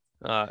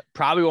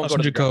 Probably won't go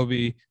to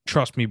Jacoby.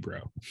 Trust me,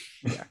 bro.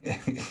 Yeah.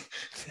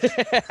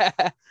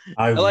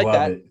 I like love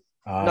that. it.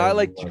 I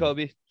like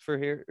Jacoby for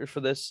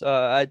this.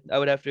 I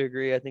would have to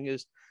agree. I think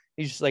he's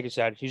just like you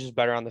said, he's just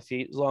better on the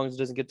feet. As long as it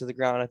doesn't get to the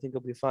ground, I think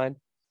he'll be fine.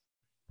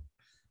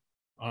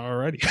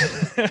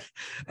 Alrighty.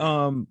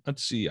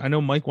 Let's see. I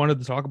know Mike wanted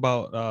to talk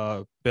about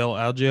Bill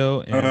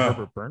Algeo and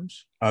Herbert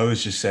Burns. I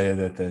was just saying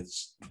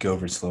that's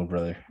Gilbert's little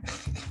brother.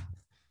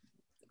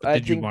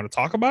 Did you want to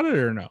talk about it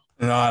or no?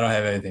 No, I don't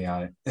have anything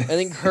on it. I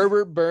think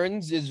Herbert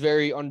Burns is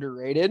very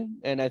underrated.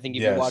 And I think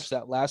if you watch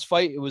that last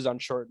fight, it was on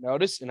short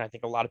notice. And I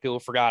think a lot of people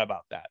forgot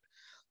about that.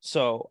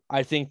 So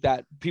I think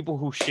that people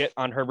who shit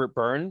on Herbert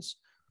Burns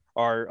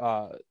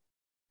are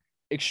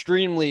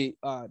extremely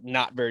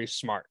not very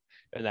smart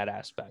in that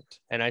aspect.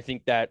 And I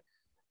think that,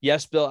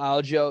 yes, Bill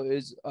Algeo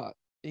is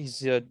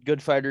he's a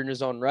good fighter in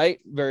his own right,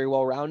 very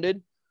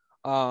well-rounded.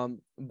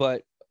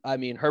 But I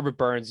mean, Herbert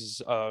Burns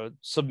is a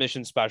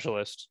submission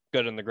specialist,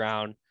 good on the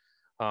ground.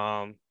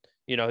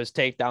 His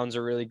takedowns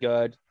are really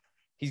good.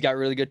 He's got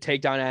really good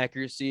takedown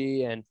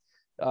accuracy, and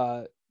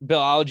Bill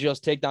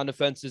Algeo's takedown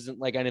defense isn't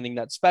like anything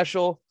that's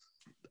special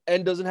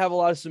and doesn't have a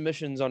lot of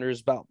submissions under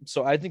his belt.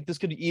 So I think this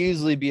could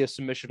easily be a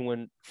submission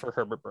win for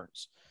Herbert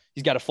Burns.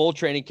 He's got a full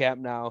training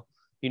camp now.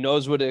 He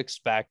knows what to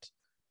expect.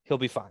 He'll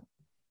be fine.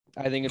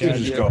 I think it's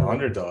just go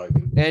underdog.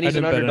 And he's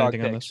an underdog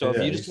pick. So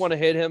if you just want to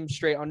hit him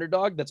straight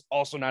underdog, that's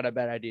also not a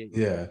bad idea.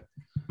 Yeah.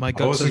 I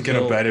wasn't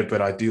going to bet it,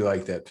 but I do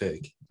like that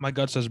pick. My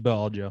gut says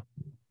Bill Algeo.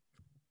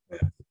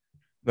 Yeah.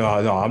 No,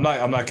 I'm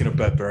not going to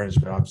bet Burns,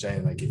 but I'm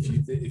saying like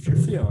if you're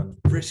feeling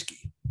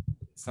risky,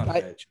 it's not a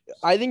bad choice.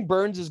 I think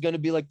Burns is going to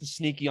be like the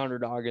sneaky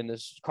underdog in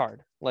this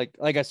card. Like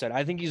I said,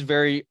 I think he's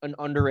an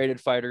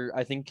underrated fighter.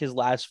 I think his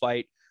last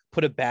fight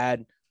put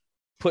bad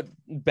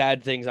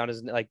things on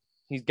his, like,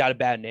 he's got a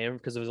bad name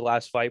because of his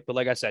last fight. But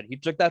like I said, he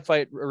took that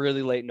fight a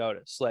really late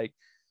notice.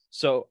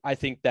 So I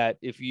think that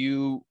if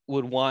you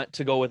would want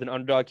to go with an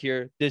underdog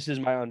here, this is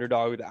my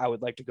underdog that I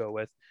would like to go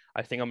with.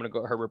 I think I'm going to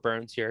go Herbert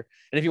Burns here.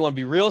 And if you want to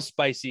be real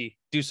spicy,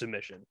 do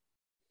submission.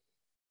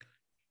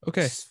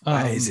 Okay.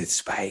 Why is it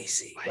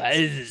spicy?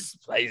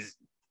 The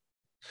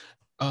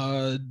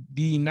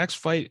next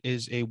fight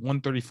is a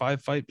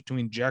 135 fight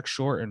between Jack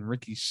Short and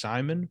Ricky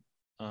Simon.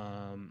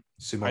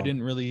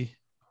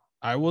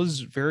 I was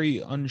very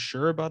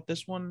unsure about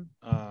this one.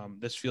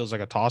 This feels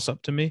like a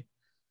toss-up to me.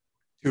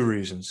 2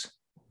 reasons.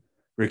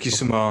 Ricky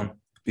Simon,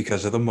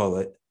 because of the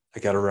mullet. I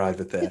got to ride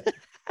with that.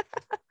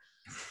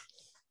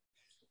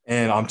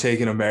 And I'm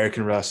taking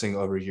American wrestling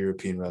over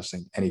European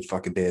wrestling any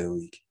fucking day of the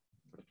week.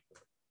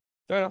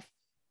 Fair enough.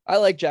 I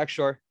like Jack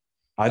Shore.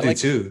 I do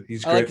too.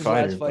 He's a great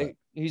fighter. Fight.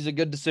 He's a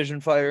good decision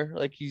fighter.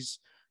 Like, he's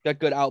got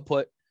good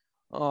output.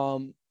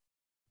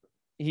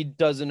 He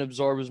doesn't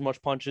absorb as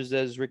much punches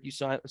as Ricky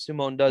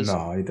Simon does.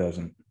 No, he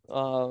doesn't.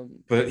 But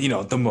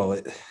the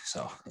mullet.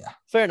 So yeah.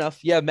 Fair enough.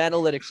 Yeah,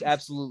 Manalytics,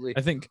 absolutely.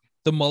 I think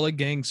the mullet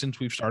gang, since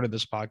we've started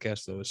this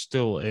podcast, though, is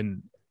still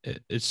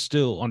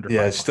under.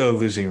 Yeah, it's still a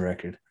losing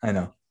record. I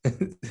know.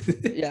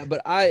 Yeah,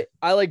 but I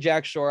like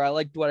Jack Shore. I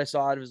liked what I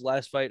saw out of his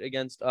last fight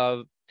against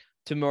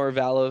Timur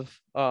Valiev.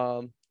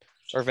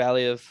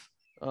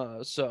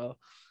 So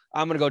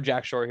I'm gonna go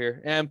Jack Shore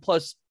here. And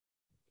plus,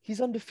 he's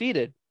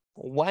undefeated.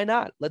 Why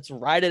not? Let's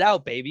ride it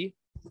out, baby.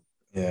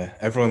 Yeah,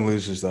 everyone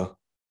loses though.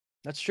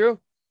 That's true.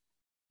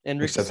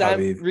 And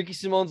Ricky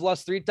Simon's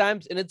lost 3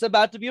 times, and it's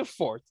about to be a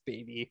 4th,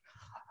 baby.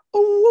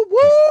 Ooh,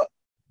 woo!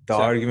 The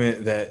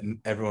argument that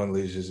everyone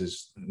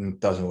loses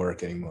doesn't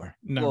work anymore.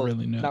 Not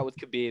really, no. Not with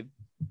Khabib.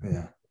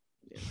 Yeah.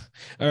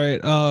 All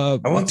right.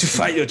 I want to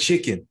fight your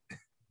chicken.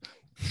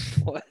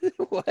 What?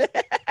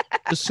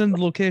 Just send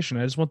the location.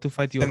 I just want to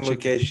fight your Send chicken.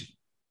 location.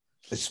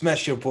 I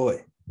smash your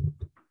boy.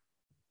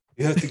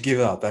 You have to give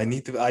up. I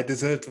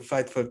deserve to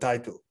fight for a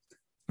title.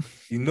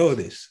 You know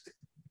this.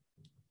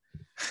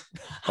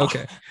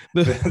 Okay.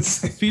 The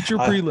feature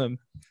prelim.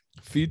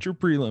 Feature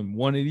prelim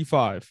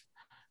 185.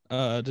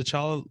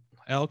 T'Challa,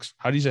 Alex,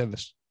 how do you say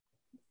this?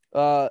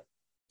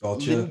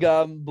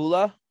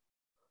 Lingambula.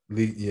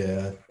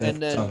 Yeah,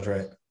 that sounds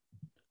right.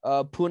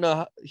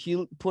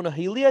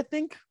 Punahili, I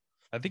think.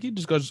 I think he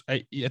just goes.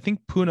 I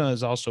think Puna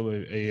is also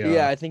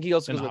yeah, I think he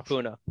also goes with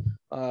Puna.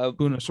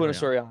 Puna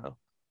Soriano.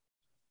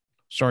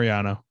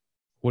 Soriano.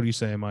 What do you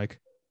say, Mike?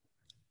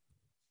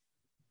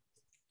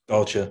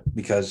 Dolce,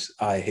 because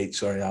I hate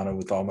Soriano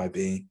with all my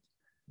being.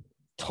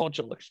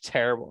 Dolce looks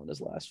terrible in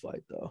his last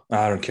fight, though.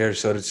 I don't care.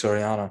 So did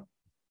Soriano.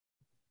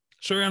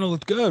 Soriano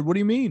looked good. What do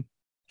you mean?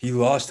 He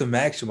lost to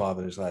Maximov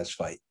in his last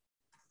fight.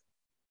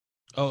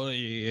 Oh,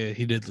 yeah,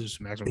 he did lose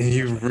to Maximov. And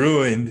he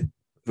ruined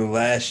the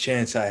last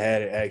chance I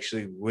had at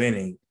actually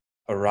winning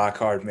a rock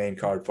hard main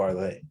card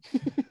parlay.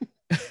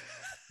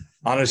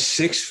 On a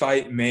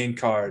 6-fight main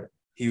card,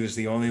 he was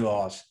the only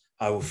loss.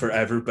 I will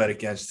forever bet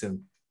against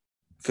him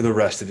for the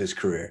rest of his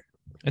career.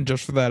 And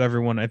just for that,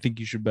 everyone, I think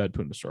you should bet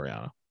Puna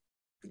Soriano.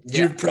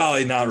 You're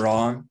probably not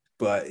wrong,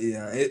 but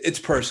it's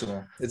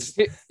personal. It's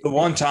the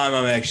one time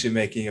I'm actually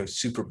making a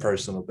super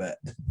personal bet.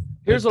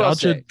 Here's what I'll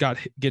say.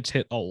 Gets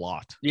hit a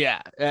lot. Yeah,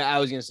 I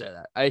was gonna say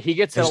that. He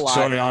gets hit a lot.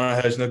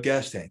 Soriano has no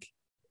gas tank.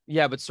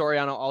 Yeah, but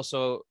Soriano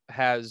also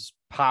has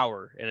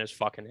power in his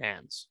fucking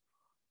hands.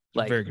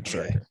 Like, very good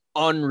striker.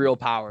 Unreal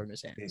power in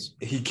his hands.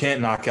 He can't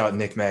knock out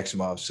Nick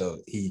Maximov, so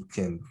he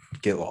can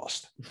get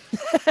lost.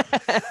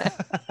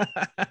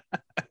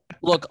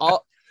 Look,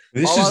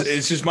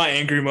 it's just my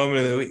angry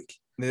moment of the week.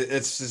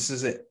 This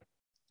is it.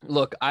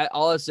 Look,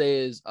 all I say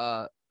is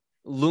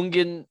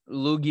Lungiambula.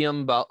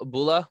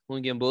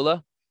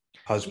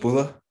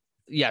 Hasbullah?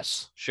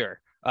 Yes, sure.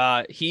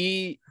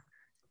 He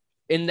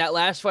in that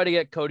last fight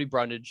against Cody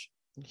Brundage,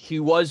 he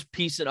was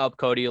piecing up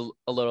Cody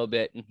a little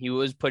bit, and he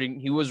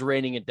was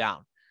reining it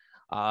down.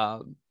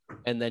 And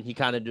then he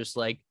kind of just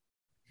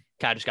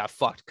got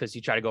fucked because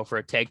he tried to go for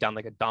a takedown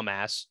like a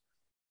dumbass,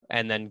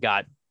 and then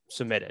got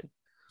submitted.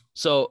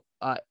 So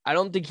I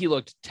don't think he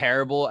looked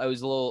terrible. I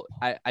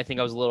think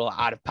I was a little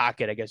out of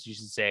pocket, I guess you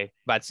should say,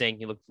 about saying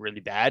he looked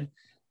really bad.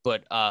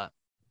 But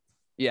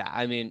yeah,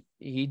 I mean,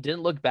 he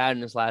didn't look bad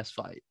in his last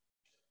fight,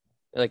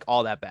 like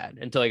all that bad,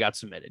 until he got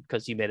submitted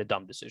because he made a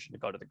dumb decision to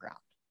go to the ground.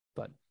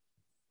 But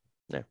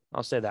yeah,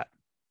 I'll say that.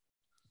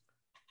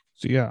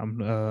 So yeah, I'm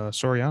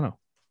Soriano.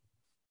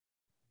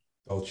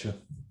 Dolce.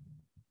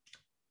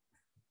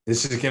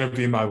 This is gonna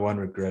be my one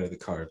regret of the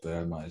card, but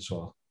I might as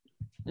well.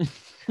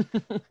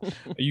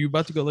 Are you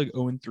about to go like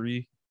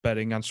 0-3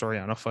 betting on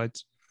Soriano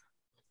fights?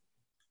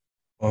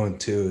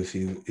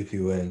 0-2 if he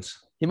wins.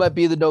 He might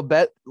be the no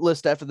bet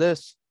list after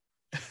this.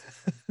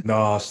 No,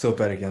 I'll still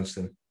bet against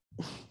him.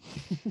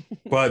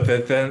 But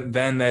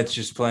then that's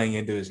just playing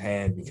into his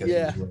hand because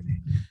he's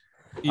winning.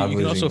 You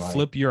can also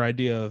flip your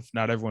idea of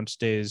not everyone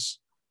stays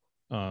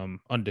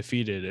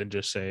undefeated and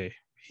just say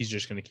he's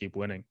just going to keep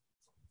winning.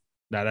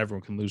 Not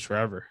everyone can lose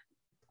forever.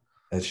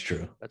 That's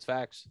true. That's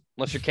facts.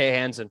 Unless you're Kay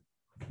Hansen.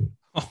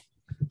 Oh,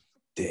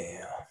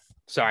 damn.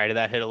 Sorry, did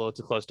that hit a little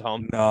too close to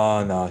home?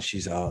 No,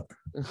 she's out.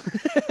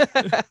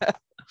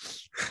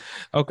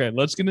 Okay,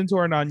 let's get into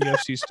our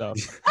non-UFC stuff.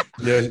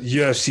 Yeah,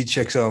 UFC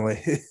chicks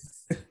only.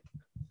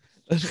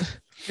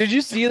 Did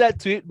you see that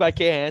tweet by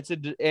Kay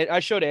Hansen? I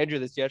showed Andrew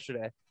this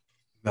yesterday.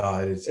 No,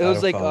 it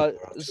was like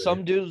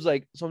some dude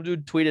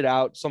tweeted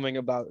out something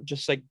about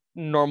just like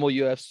normal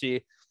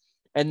UFC,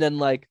 and then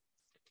like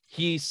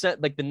he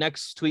sent like the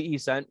next tweet he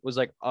sent was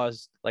like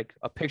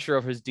a picture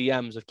of his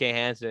DMs of Kay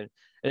Hansen,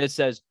 and it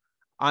says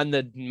on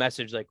the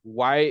message like,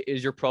 why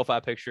is your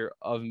profile picture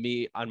of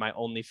me on my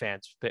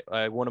OnlyFans,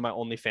 one of my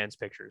OnlyFans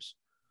pictures?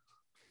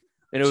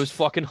 And it was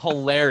fucking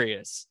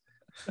hilarious.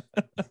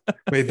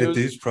 Wait, the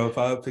dude's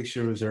profile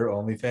picture was her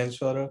OnlyFans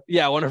photo?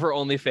 Yeah, one of her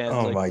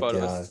OnlyFans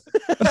photos. God.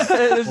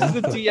 This is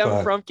the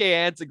DM from Kay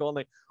Hansen going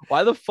like,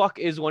 why the fuck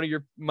is one of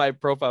your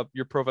profile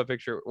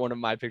picture one of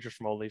my pictures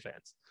from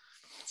OnlyFans?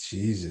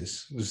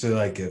 Jesus. Was it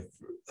like a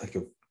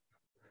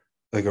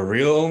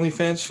real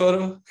OnlyFans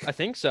photo? I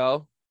think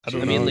so. I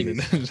mean, like,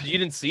 you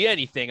didn't see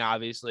anything,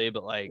 obviously,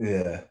 but like,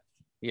 yeah,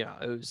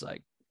 it was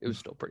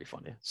still pretty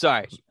funny.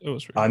 Sorry, it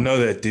was. I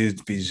know that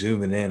dudes be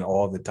zooming in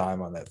all the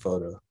time on that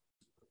photo.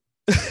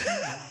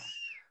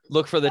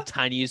 Look for the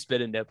tiniest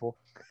bit of nipple.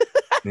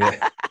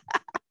 Yeah,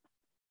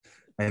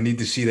 I need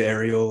to see the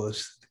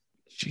areolas.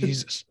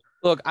 Jesus.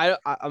 Look, I'm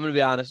gonna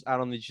be honest. I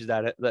don't think she's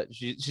that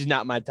she's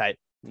not my type.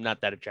 I'm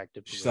not that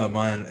attractive. She's not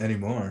mine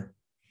anymore.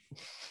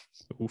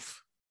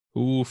 Oof.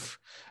 All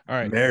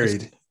right,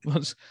 married.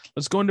 Let's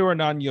go into our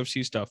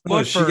non-UFC stuff.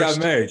 But she got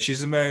married.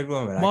 She's a married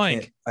woman.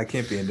 Mike, I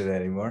can't be into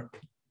that anymore.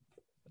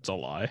 It's a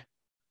lie.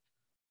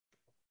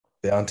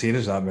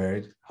 Valentina's not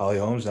married. Holly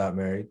Holm's not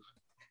married.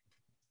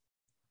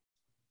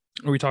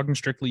 Are we talking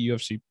strictly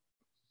UFC?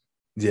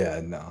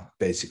 Yeah, no,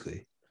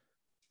 basically.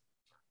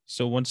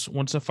 So once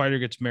a fighter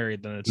gets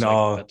married, then it's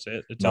No, like that's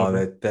it. It's no,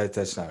 over.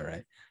 that's not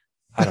right.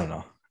 I don't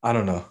know. I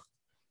don't know.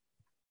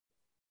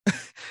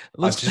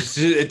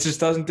 It just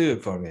doesn't do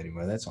it for me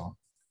anymore. That's all.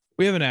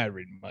 We have an ad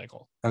reading,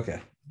 Michael. Okay,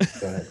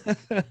 go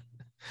ahead.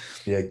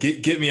 Yeah,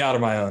 get me out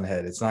of my own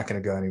head. It's not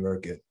going to go anywhere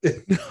good.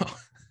 No.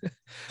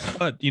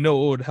 But you know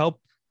what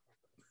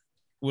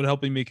would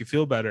help me make you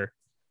feel better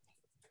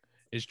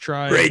is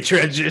try Great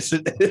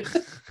transition. is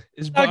Not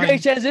a buying,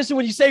 great transition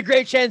when you say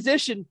great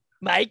transition,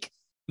 Mike.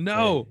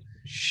 no.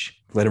 Shh.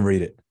 Let him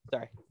read it.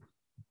 Sorry.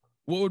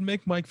 What would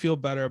make Mike feel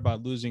better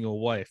about losing a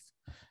wife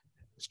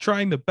is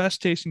trying the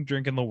best tasting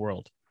drink in the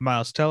world.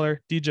 Miles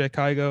Teller, DJ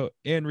Kygo,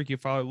 and Ricky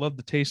Fowler love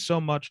the taste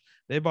so much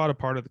they bought a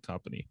part of the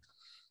company.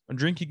 A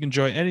drink you can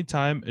enjoy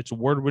anytime. Its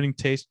award-winning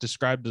taste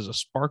described as a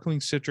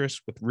sparkling citrus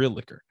with real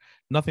liquor.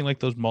 Nothing like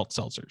those malt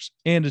seltzers.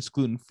 And it's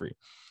gluten-free.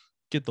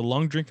 Get the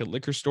Long Drink at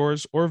liquor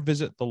stores or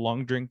visit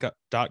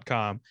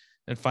thelongdrink.com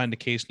and find a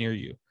case near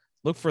you.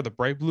 Look for the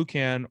bright blue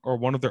can or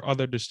one of their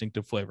other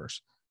distinctive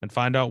flavors and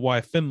find out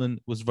why Finland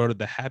was voted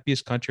the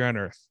happiest country on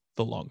earth,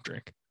 the Long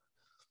Drink.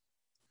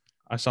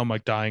 I saw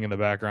Mike dying in the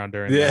background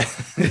during that.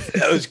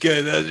 That was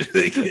good. That was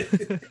really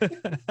good.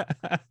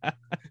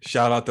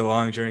 Shout out the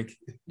Long Drink.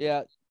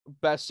 Yeah,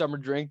 best summer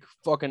drink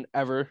fucking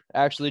ever.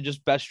 Actually,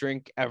 just best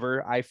drink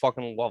ever. I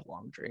fucking love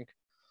Long Drink.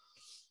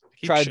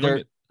 Tried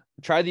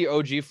the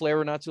OG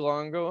flavor not too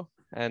long ago,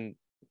 and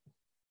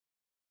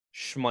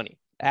shmoney,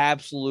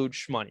 absolute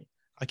shmoney.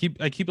 I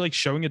keep like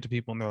showing it to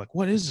people, and they're like,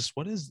 "What is this?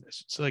 What is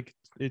this?" It's like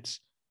it's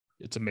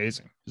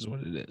amazing, is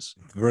what it is.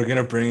 We're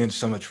gonna bring in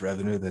so much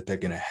revenue that they're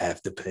gonna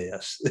have to pay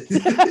us. I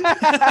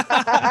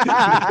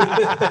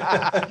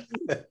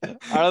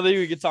don't think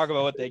we can talk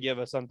about what they give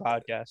us on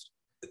podcast.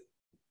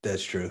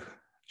 That's true.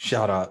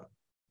 Shout out.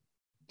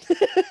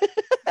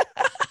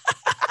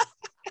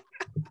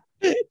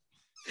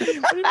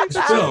 It's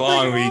been a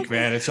long week,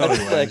 man. It's only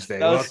Wednesday.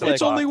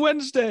 It's only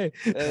Wednesday.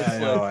 I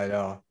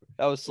know.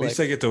 That was slick. At least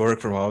I get to work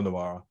from home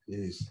tomorrow.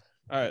 Jeez.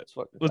 All right,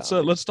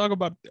 let's talk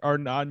about our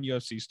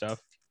non-UFC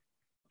stuff.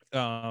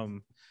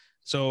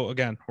 So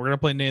again, we're gonna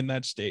play Name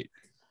That State.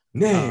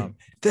 Name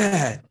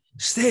That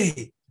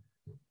State.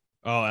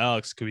 Oh,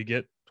 Alex,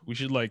 we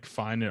should like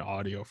find an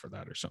audio for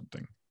that or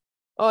something.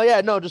 Oh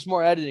yeah, no, just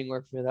more editing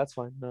work for me. That's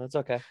fine. No, it's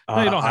okay.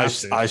 No, you don't have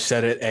to. I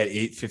set it at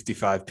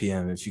 8:55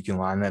 p.m. If you can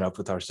line that up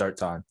with our start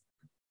time.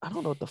 I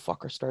don't know what the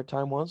fuck our start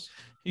time was.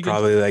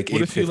 Probably like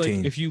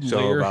 8:15. If you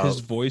layer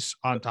his voice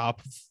on top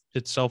of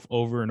itself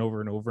over and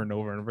over and over and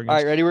over and over again. All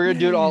right, ready? We're gonna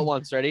do it all at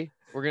once. Ready?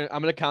 I'm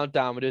gonna count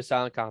down. I'm gonna do a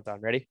silent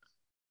countdown. Ready?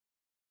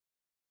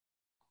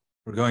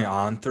 We're going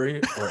on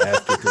 3 or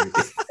after 3.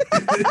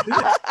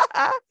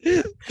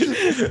 You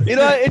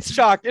know what? It's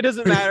chalked. It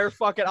doesn't matter.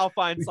 Fuck it. I'll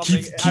find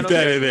something. Keep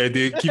that in there,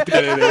 dude. Keep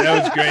that in there.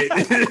 That was great.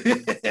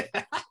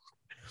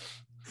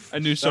 I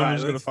knew someone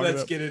was going to fuck it up.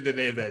 Let's get into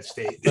Name That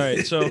State. All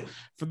right. So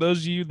for those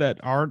of you that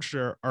aren't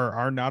sure or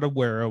are not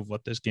aware of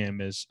what this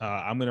game is,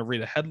 I'm going to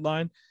read a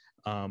headline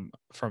from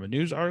a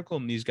news article,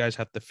 and these guys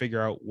have to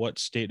figure out what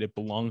state it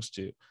belongs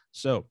to.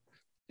 So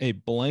a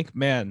blank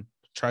man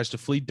tries to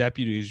flee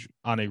deputies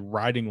on a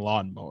riding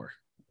lawnmower.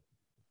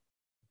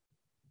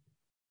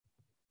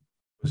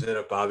 Was it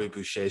a Bobby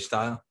Boucher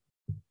style?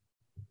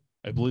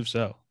 I believe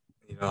so.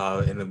 You know how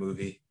in the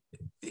movie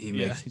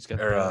he's got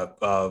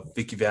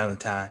Vicky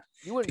Valentine.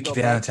 Vicky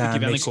Valentine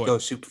makes it go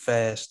super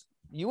fast.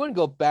 You wouldn't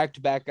go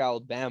back-to-back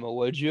Alabama,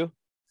 would you?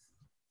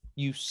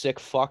 You sick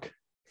fuck.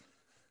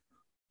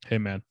 Hey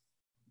man,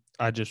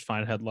 I just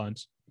find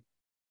headlines.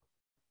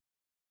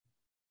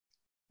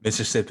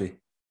 Mississippi.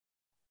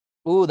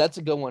 Ooh, that's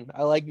a good one.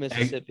 I like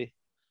Mississippi.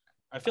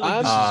 I feel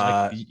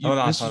like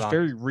this is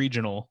very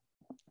regional.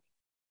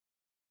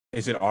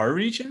 Is it our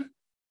region?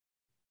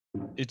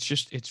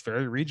 It's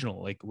very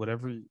regional. Like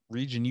whatever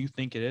region you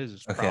think it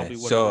is, probably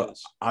what it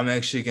is. I'm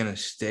actually gonna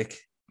stick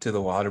to the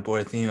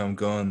Waterboy theme. I'm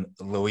going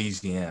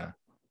Louisiana.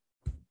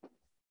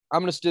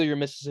 I'm gonna steal your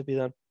Mississippi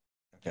then,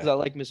 because I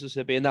like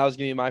Mississippi, and that was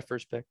gonna be my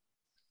first pick.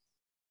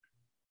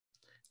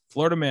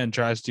 Florida man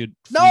tries to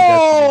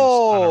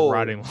on a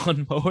riding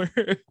lawnmower.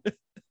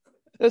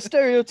 The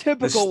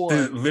stereotypical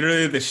one.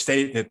 Literally the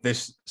state that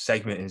this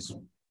segment is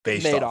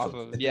based off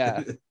of.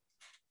 Yeah.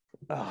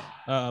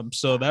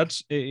 So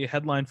that's a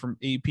headline from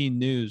AP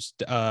News.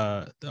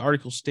 The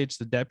article states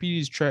the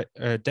deputies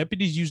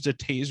used a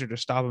taser to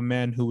stop a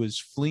man who was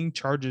fleeing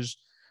charges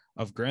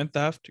of grand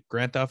theft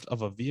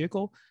of a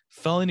vehicle,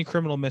 felony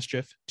criminal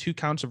mischief, 2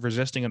 counts of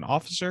resisting an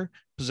officer,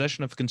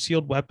 possession of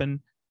concealed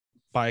weapon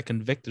by a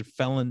convicted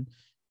felon,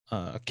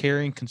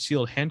 carrying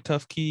concealed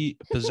handcuff key,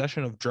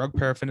 possession of drug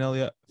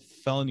paraphernalia,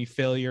 felony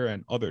failure,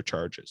 and other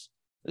charges.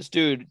 This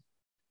dude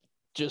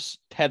just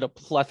had a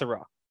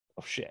plethora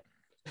of shit.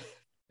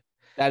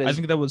 I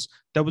think that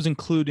was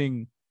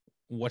including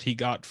what he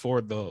got for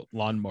the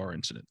lawnmower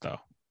incident, though.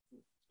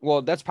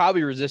 Well, that's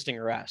probably resisting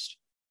arrest.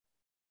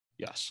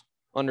 Yes.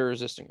 Under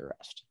resisting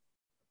arrest.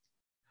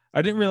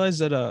 I didn't realize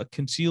that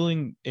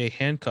concealing a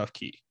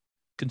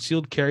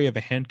concealed carry of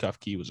a handcuff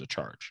key was a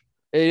charge.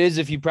 It is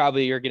if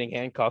you're getting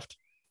handcuffed.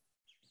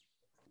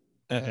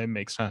 It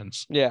makes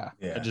sense. Yeah.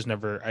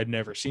 I'd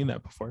never seen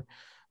that before.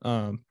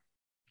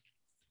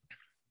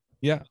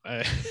 Yeah,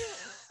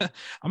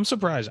 I'm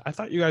surprised. I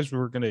thought you guys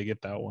were gonna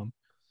get that one.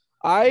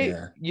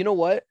 You know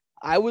what?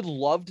 I would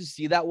love to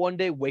see that one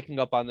day waking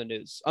up on the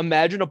news.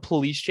 Imagine a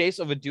police chase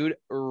of a dude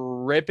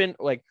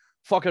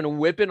fucking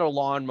whipping a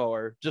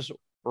lawnmower, just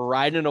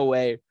riding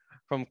away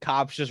from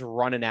cops just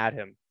running at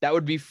him. That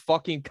would be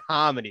fucking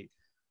comedy.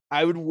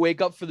 I would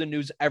wake up for the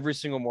news every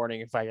single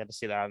morning if I got to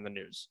see that on the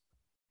news.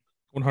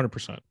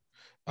 100%.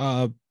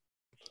 All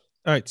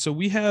right, so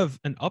we have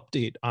an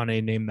update on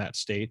a Name That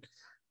State.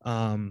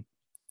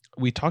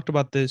 We talked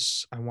about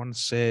this, I want to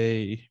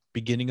say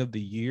beginning of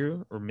the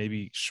year or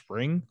maybe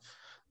spring.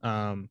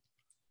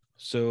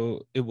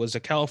 So it was a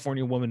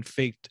California woman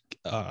faked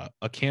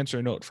a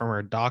cancer note from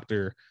her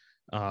doctor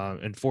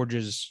and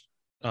forges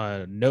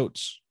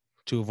notes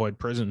to avoid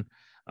prison.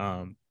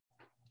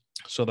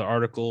 So the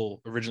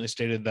article originally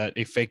stated that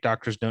a fake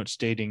doctor's note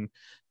stating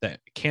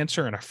that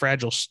cancer in a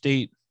fragile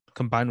state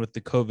combined with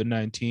the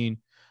COVID-19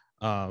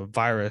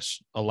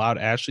 virus allowed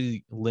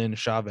Ashley Lynn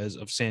Chavez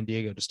of San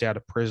Diego to stay out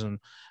of prison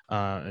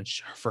and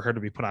for her to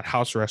be put on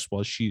house arrest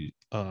while she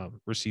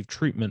received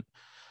treatment.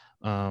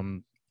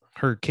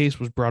 Her case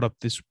was brought up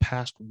this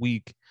past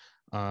week.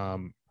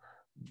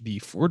 The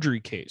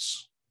forgery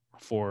case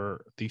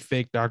for the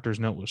fake doctor's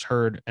note was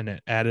heard, and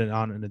it added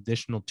on an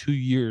additional 2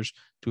 years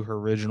to her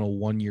original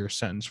 1-year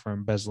sentence for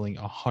embezzling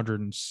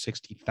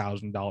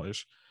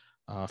 $160,000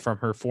 from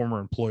her former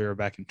employer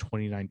back in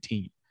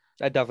 2019.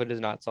 That definitely does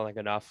not sound like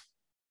enough.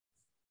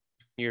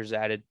 Years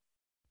added.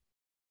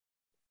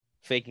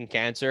 Faking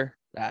cancer,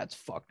 that's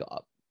fucked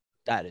up.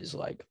 That is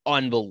like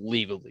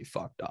unbelievably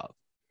fucked up.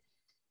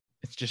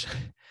 It's just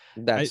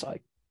I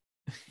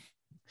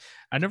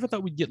never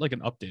thought we'd get like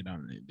an update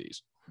on any of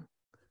these.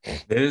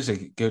 It is a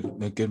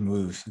good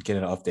move to get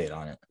an update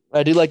on it.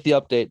 I do like the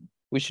update.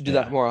 We should do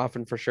that more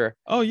often for sure.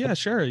 Oh yeah,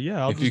 sure.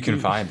 Yeah. If you can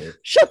find it.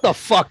 Shut the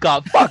fuck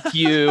up. Fuck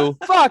you.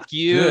 Fuck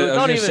you. Yeah,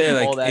 don't even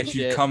say, pull that if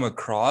shit. you come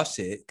across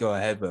it, go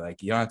ahead, but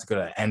like you don't have to go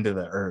to the end of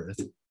the earth.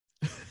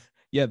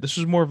 Yeah, this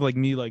was more of like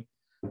me like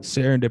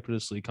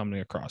serendipitously coming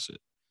across it.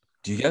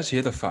 Do you guys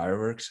hear the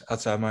fireworks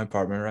outside my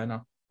apartment right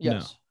now?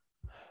 Yes.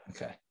 No.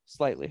 Okay.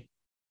 Slightly.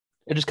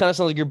 It just kind of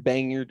sounds like you're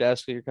banging your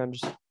desk. You're kind of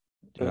just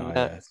doing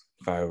that. Yeah,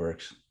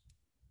 fireworks.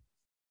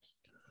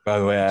 By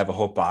the way, I have a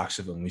whole box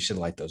of them. We should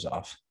light those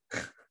off.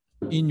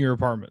 In your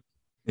apartment?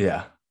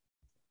 Yeah.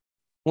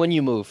 When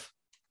you move.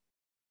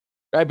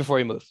 Right before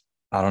you move.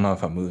 I don't know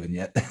if I'm moving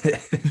yet.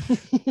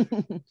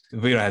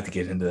 We don't have to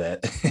get into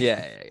that.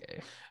 Yeah.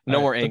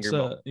 No more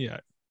anger. Yeah.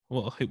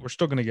 Well, we're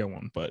still gonna get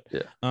one, but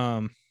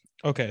yeah.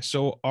 Okay,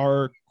 so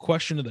our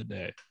question of the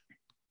day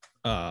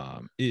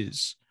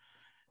is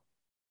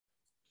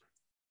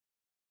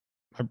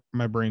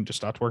my brain just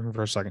stopped working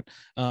for a second.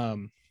 All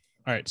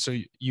right, so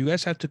you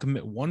guys have to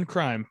commit one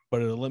crime,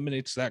 but it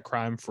eliminates that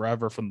crime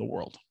forever from the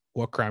world.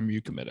 What crime are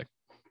you committing?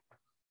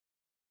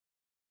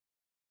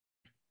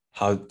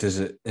 How does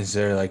it? Is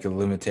there like a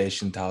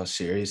limitation to how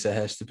serious that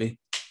has to be?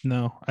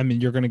 No, I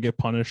mean you're gonna get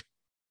punished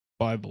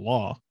by the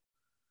law.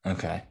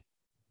 Okay.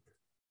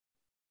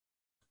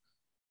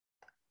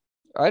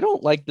 I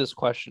don't like this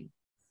question.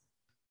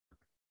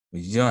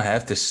 You don't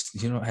have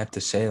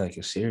to say like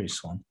a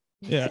serious one.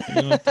 Yeah,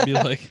 you don't have to be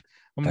like,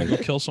 I'm gonna go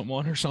kill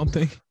someone or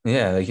something.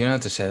 Yeah, like you don't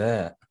have to say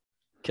that.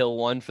 Kill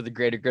one for the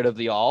greater good of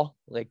the all.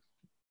 Like,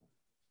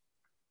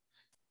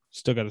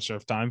 still got to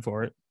serve time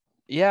for it.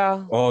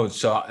 Yeah. Oh,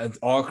 so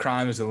all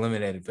crime is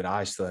eliminated, but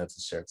I still have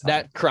to serve time.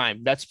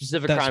 That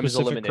specific crime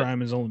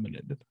is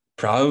eliminated.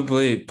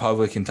 Probably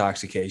public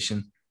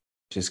intoxication,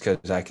 just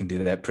because I can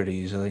do that pretty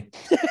easily.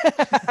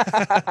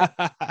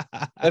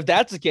 If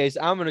that's the case,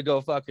 I'm gonna go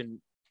fucking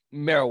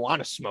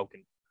marijuana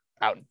smoking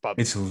out in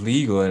public. It's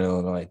legal in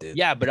Illinois, dude.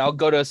 Yeah, but I'll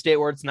go to a state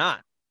where it's not.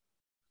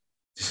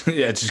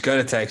 Yeah, just go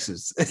to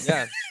Texas.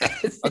 Yeah,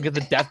 I'll get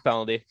the death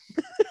penalty.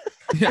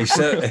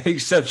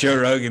 Except Joe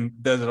Rogan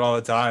does it all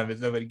the time, and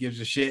nobody gives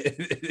a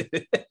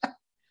shit.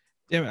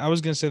 Yeah, I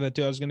was gonna say that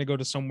too. I was gonna go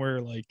to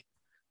somewhere like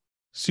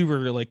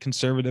super like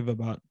conservative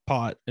about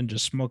pot and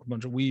just smoke a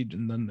bunch of weed,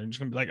 and then they're just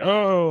gonna be like,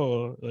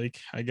 oh, like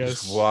I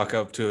guess just walk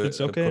up to a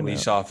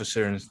police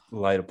officer and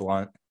light a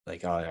blunt.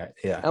 Like, all right,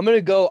 yeah. I'm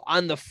gonna go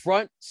on the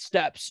front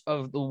steps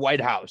of the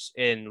White House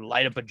and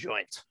light up a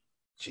joint.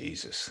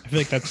 Jesus, I feel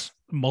like that's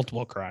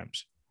multiple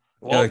crimes.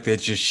 Well, like they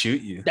just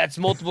shoot you. That's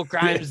multiple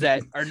crimes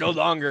that are no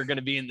longer going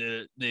to be in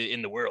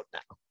the world now.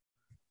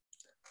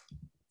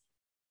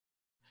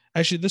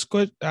 Actually,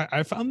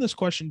 I found this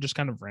question just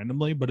kind of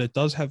randomly, but it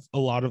does have a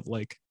lot of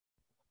like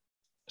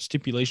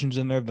stipulations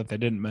in there that they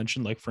didn't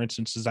mention. Like, for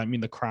instance, does that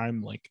mean the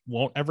crime like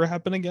won't ever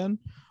happen again,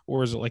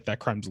 or is it like that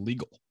crime's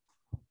legal?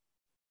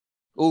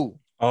 Oh,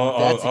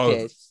 that's the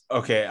case.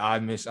 Okay, I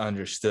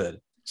misunderstood.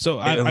 So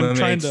I'm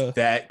trying to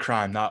that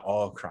crime, not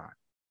all crime.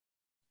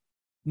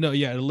 No,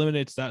 yeah, it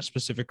eliminates that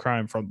specific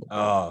crime from the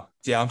Oh,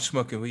 yeah, I'm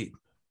smoking weed.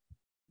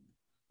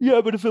 Yeah,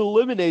 but if it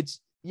eliminates,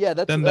 that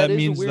is a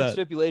means weird that-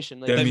 stipulation.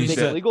 Like, that does it means make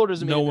that it legal or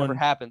does it mean no it never one-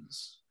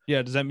 happens?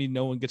 Yeah, does that mean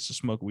no one gets to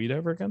smoke weed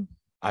ever again?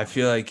 I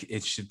feel like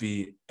it should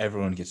be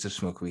everyone gets to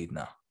smoke weed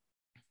now.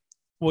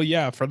 Well,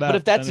 yeah, for that. But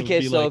if that's then the it would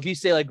be case, though, like- if you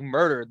say like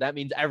murder, that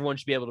means everyone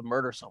should be able to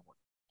murder someone.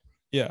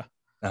 yeah,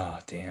 Oh,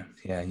 damn.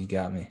 Yeah, you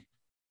got me.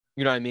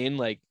 You know what I mean?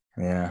 Like,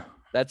 Yeah.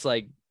 that's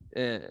like,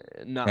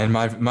 no. And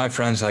my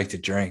friends like to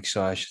drink,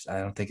 so I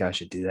don't think I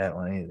should do that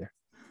one either.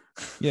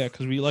 yeah,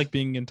 because we like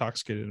being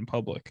intoxicated in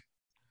public.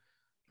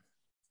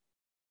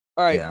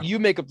 All right, Yeah. you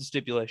make up the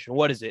stipulation.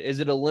 What is it? Is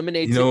it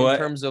eliminates You know it in what?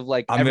 terms of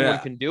like I'm everyone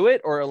gonna- can do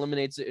it, or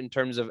eliminates it in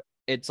terms of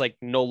it's like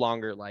no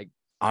longer like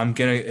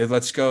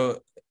Let's go.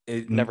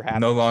 It Never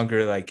happens. no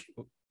longer like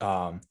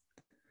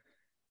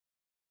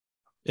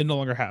It no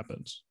longer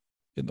happens.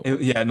 it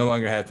no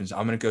longer happens.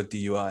 I'm gonna go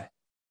DUI.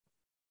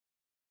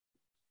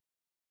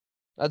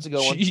 that's a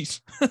good one.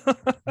 Jeez.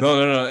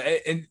 No.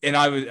 And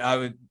I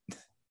would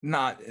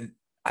not.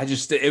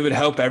 It would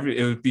help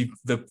it would be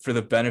for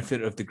the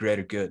benefit of the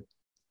greater good.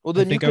 Well,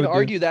 then you think I could would do-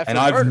 argue that for And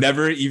I've murder.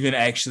 never even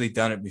actually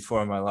done it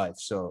before in my life.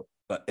 So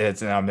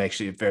and I'm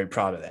actually very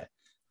proud of that.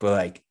 But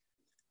like,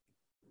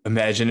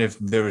 imagine if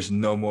there was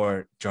no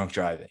more drunk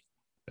driving.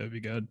 That'd be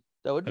good.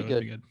 That would be That good.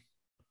 would be good.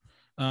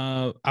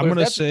 I'm if gonna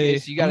that's the say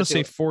case, you I'm gotta gonna do say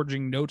it.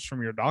 forging notes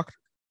from your doctor.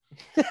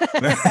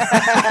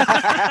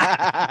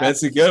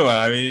 That's a good one.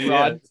 I mean, yeah.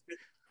 Fraud.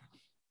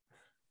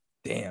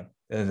 Damn,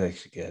 that's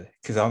actually good.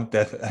 Because I'm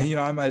definitely,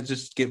 I might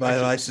just get my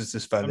Actually, license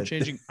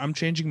suspended. I'm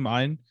changing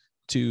mine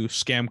to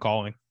scam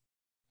calling.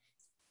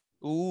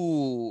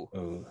 Ooh,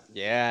 Ooh.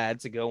 yeah,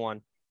 that's a good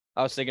one.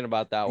 I was thinking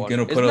about that You're one.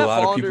 gonna put Isn't a that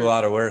lot fall of people under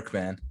out of work,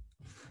 man.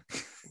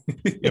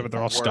 Yeah, but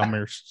they're all Work.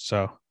 stummers.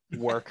 So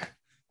work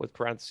with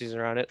parentheses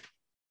around it.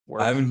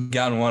 Work. I haven't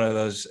gotten one of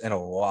those in a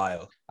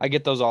while. I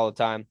get those all the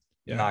time.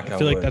 yeah, Knock I on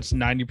feel like wood. that's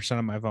 90%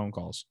 of my phone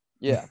calls.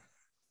 Yeah,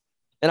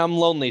 and I'm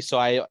lonely, so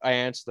I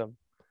answer them.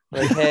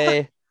 Like,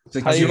 hey, It's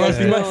like, how do you you want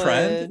to be guys my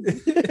friend?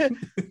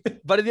 doing?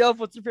 Buddy the Elf,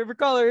 what's your favorite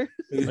color?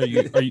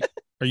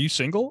 Are you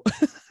single?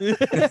 You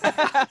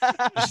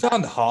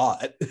sound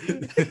hot.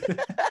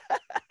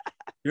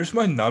 Here's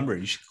my number.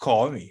 You should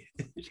call me.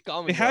 You should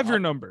call me. They have bro. your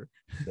number.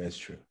 That's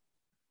true.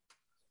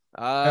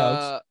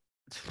 Fuck.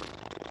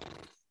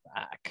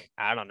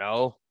 I don't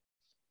know.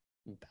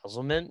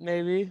 Embezzlement,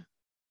 maybe.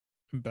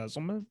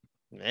 Embezzlement.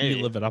 Maybe.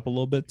 You live it up a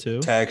little bit too.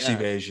 Tax Yeah.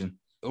 evasion.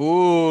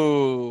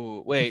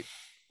 Ooh, wait.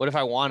 What if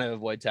I want to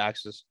avoid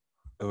taxes?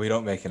 We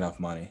don't make enough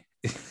money.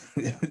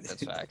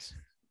 That's facts.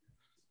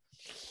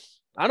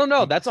 I don't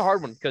know. That's a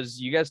hard one because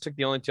you guys took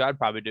the only two I'd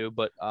probably do,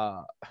 but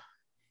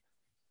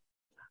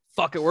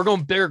fuck it. We're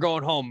going big or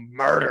going home.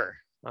 Murder.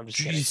 I'm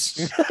just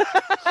kidding.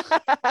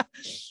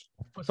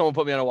 Someone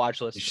put me on a watch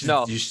list. You should-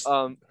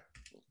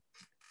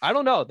 I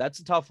don't know. That's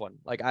a tough one.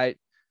 Like Like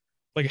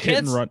a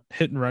Can't-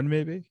 hit and run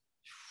maybe.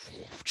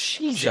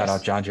 Jesus. Shout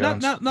out John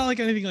Jones. Not like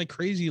anything like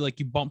crazy. Like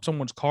you bump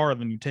someone's car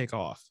and then you take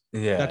off.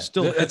 Yeah, That's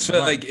still a that's hit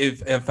and what, like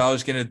if I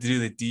was gonna do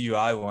the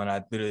DUI one,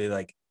 I'd literally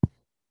like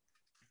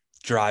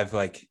drive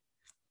like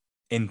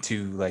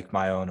into like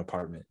my own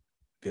apartment.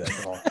 Be like,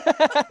 oh,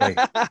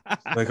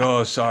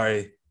 oh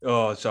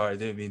sorry,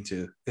 didn't mean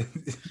to.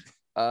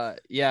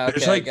 Yeah. Okay,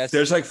 There's I like guess,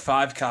 there's like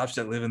 5 cops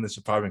that live in this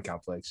apartment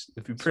complex.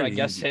 It'd be so pretty. I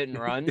guess easy. hit and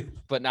run,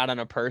 but not on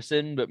a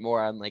person, but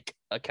more on like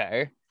a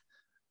car.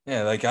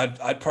 Yeah, like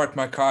I'd park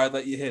my car, I'd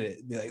let you hit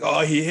it. Be like,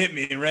 oh, he hit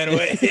me and ran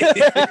away.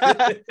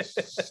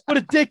 What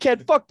a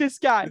dickhead. Fuck this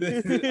guy.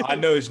 I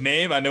know his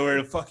name. I know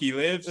where the fuck he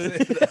lives.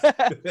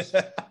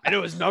 I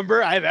know his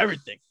number. I have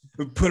everything.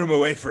 Put him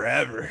away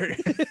forever.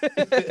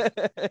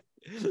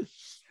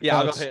 Yeah,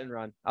 I'll go That's- hit and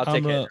run. I'll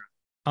take it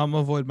I'm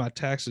gonna avoid my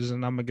taxes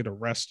and I'm gonna get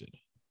arrested.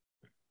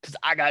 because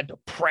I got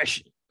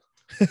depression.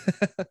 I'm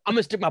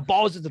gonna stick my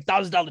balls in the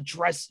 $1,000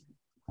 dress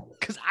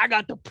because I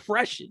got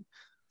depression.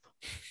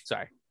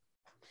 Sorry,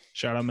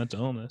 Shout out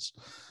mental illness.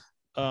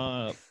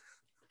 you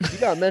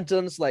got mental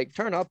illness. Like,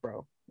 turn up,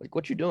 bro. Like,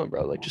 what you doing,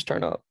 bro? Like, just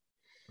turn up.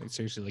 Like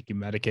seriously, like you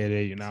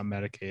medicated, you're not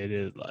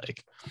medicated,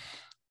 like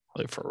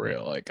for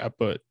real. Like I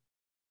put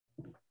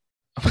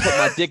Put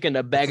my dick in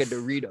a bag of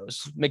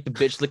Doritos. Make the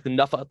bitch lick the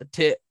nuff out the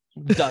tip,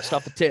 dust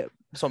off the tip.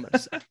 That's what I'm gonna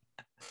say.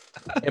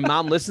 And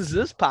mom listens to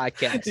this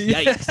podcast.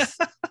 Yikes!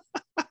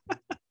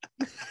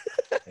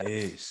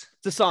 Jeez.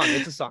 It's a song.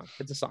 It's a song.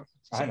 It's a song.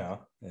 I know.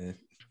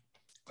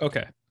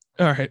 Okay.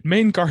 All right.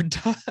 Main card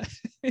time.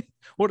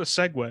 What a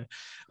segue.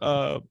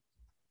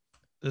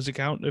 Does it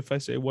count if I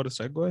say what a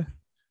segue?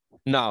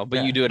 No, but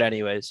Yeah. you do it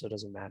anyway, so it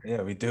doesn't matter.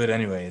 Yeah, we do it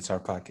anyway. It's our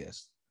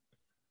podcast.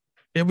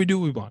 Yeah, we do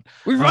what we want.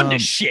 We run this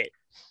Um, shit.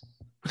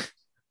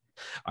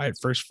 All right,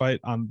 first fight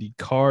on the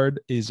card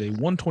is a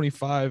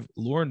 125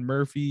 Lauren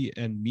Murphy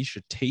and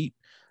Misha Tate.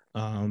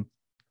 I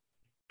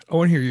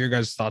want to hear your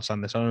guys' thoughts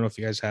on this. I don't know if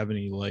you guys have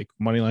any like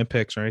money line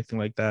picks or anything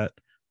like that.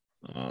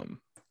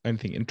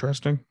 Anything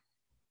interesting?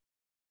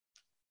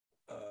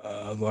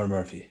 Lauren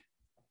Murphy.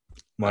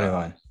 Money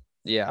line.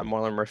 Yeah,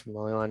 Marlon Murphy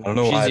money line. I don't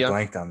know why I the,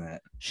 blanked on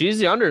that. she's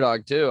the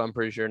underdog too. I'm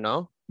pretty sure.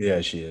 No,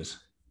 Yeah, she is.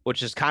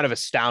 which is kind of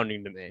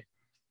astounding to me.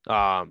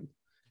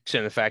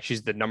 Considering the fact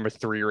she's the number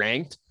 3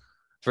 ranked.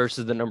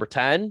 versus the number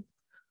 10.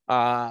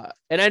 And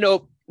I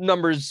know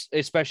numbers,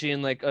 especially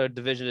in like a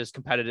division as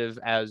competitive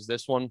as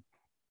this one,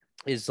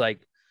 is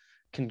like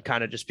can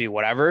kind of just be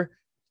whatever.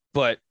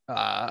 But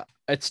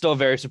it's still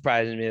very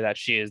surprising to me that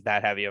she is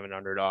that heavy of an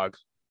underdog.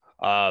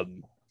 I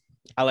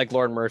like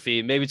Lauren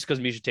Murphy. Maybe it's because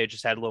Miesha Tate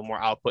just had a little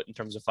more output in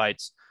terms of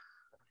fights.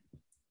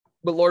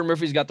 But Lauren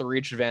Murphy's got the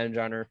reach advantage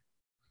on her.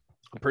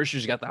 I'm pretty sure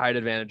she's got the height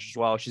advantage as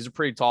well. She's a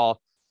pretty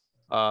tall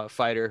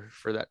fighter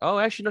for that. Oh,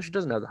 actually, no, she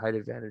doesn't have the height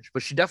advantage,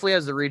 but she definitely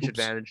has the reach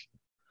advantage.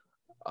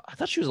 I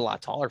thought she was a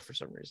lot taller for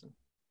some reason.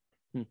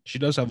 She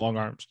does have long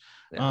arms.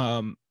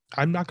 Yeah.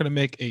 I'm not going to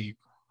make a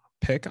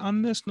pick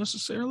on this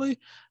necessarily.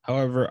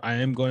 However, I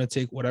am going to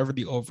take whatever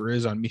the over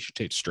is on Miesha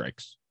Tate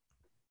strikes.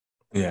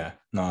 Yeah,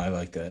 no, I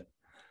like that.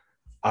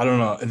 I don't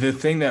know. The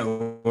thing that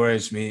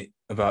worries me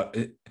about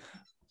it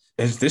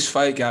is this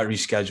fight got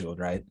rescheduled,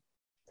 right?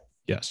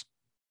 Yes.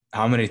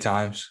 How many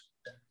times?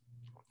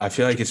 I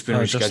feel like it's been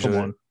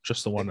rescheduled.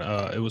 Just the one.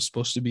 It was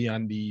supposed to be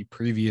on the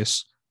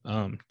previous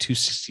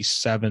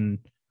 267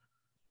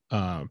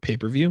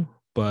 pay-per-view,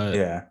 but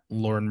yeah,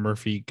 Lauren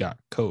Murphy got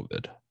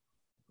COVID.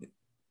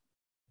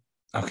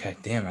 Okay,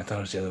 damn, I thought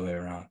it was the other way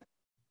around.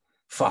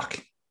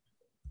 Fuck.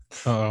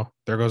 Oh,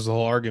 there goes the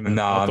whole argument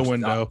out the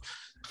window.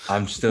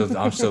 I'm still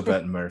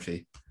betting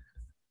Murphy.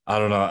 I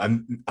don't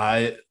know.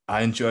 I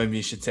enjoy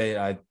Miesha Tate.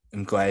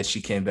 I'm glad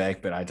she came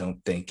back, but I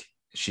don't think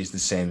she's the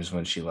same as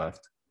when she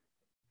left.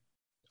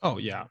 Oh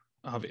yeah,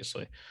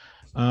 obviously.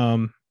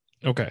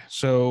 Okay,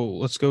 so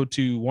let's go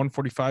to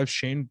 145.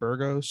 Shane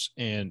Burgos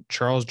and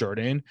Charles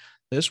Jourdain.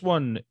 This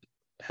one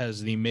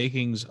has the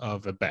makings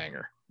of a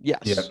banger. Yes,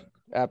 yep.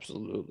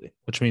 Absolutely.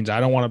 Which means I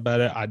don't want to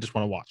bet it. I just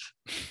want to watch.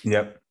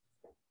 Yep.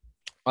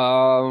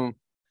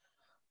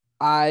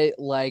 I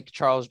like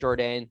Charles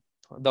Jourdain,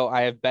 though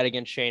I have bet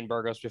against Shane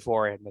Burgos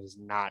before, and it has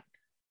not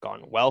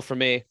gone well for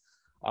me.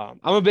 I'm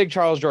a big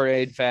Charles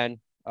Jourdain fan.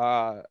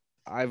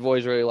 I've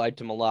always really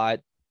liked him a lot.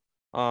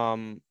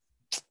 I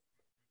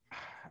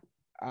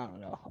don't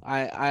know.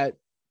 I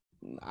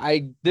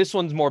this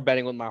one's more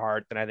betting with my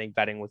heart than I think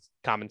betting with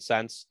common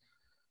sense.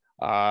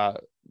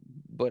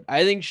 But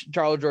I think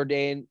Charles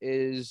Jourdain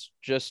is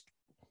just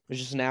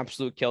an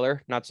absolute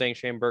killer. Not saying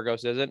Shane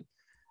Burgos isn't.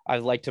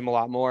 I've liked him a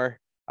lot more.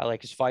 I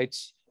like his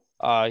fights.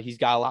 He's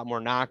got a lot more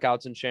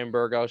knockouts than Shane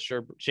Burgos.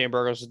 Sure, Shane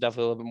Burgos is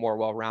definitely a little bit more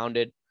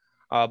well-rounded.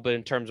 But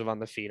in terms of on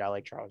the feet, I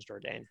like Charles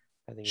Jourdain.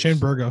 I think Shane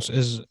Burgos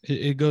is.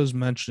 It goes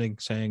mentioning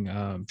saying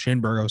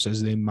Shane Burgos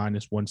is the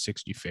minus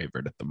 160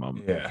 favorite at the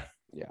moment. Yeah.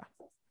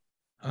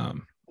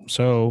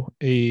 So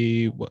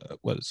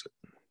what is it?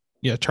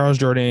 Yeah, Charles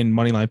Jourdain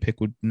moneyline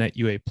pick would net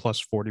you a plus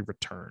 40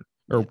 return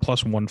or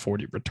plus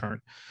 140 return.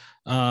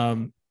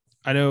 I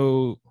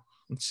know.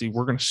 Let's see.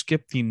 We're going to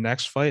skip the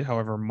next fight.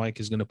 However, Mike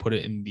is going to put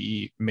it in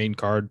the main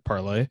card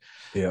parlay.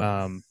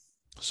 Yeah.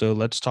 So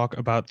let's talk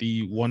about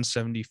the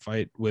 170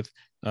 fight with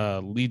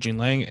Li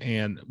Jingliang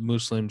and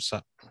Muslim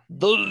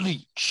the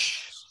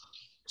Leech.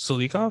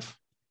 Salikov.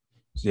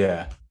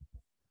 Yeah.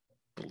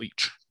 The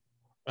Leech.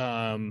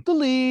 The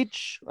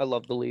Leech. I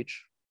love the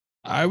Leech.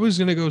 I was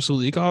going to go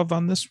Salikov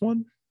on this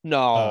one.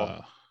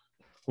 No.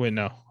 Wait,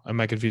 no. Am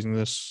I confusing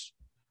this?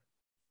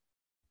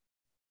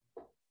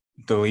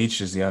 The Leech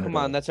is the underdog.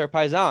 Come on, that's our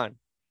paisan.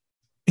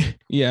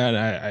 Yeah, and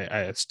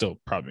I still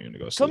probably going to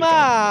go Salikov. Come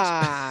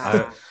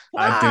on.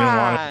 I didn't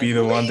want to be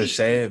the one to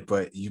say it,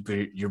 but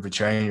you're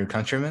betraying your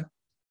countrymen?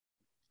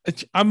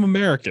 I'm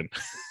American.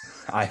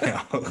 I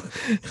know.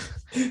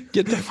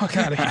 Get the fuck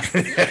out of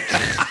here.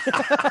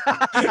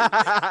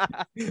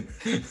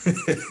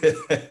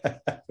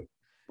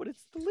 But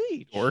it's the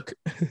Leech. Dork.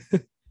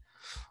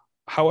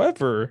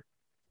 However,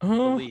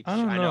 Leech, I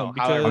don't know.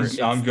 Because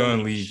I'm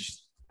going Leech.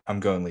 I'm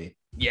going Leech.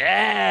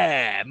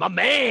 Yeah, my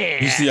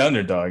man. He's the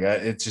underdog.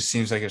 It just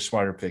seems like a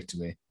smarter pick to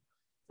me.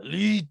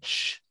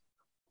 Leech.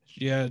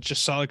 Yeah,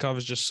 just Salikov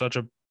is just such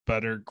a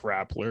better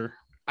grappler.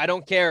 I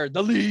don't care.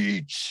 The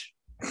Leech.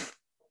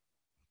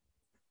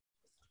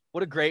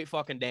 What a great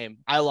fucking name.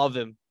 I love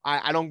him.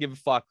 I don't give a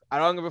fuck. I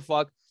don't give a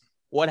fuck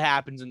what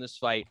happens in this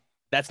fight.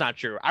 That's not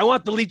true. I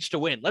want the Leech to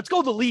win. Let's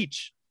go the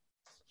Leech.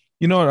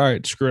 You know what? All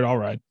right, screw it. All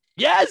right.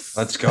 Yes.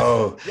 Let's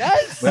go.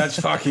 Yes. Let's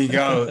fucking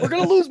go. We're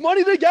going to lose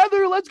money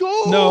together. Let's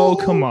go. No,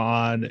 come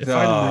on. If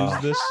I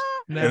lose this.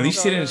 No, at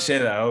least he didn't say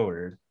that O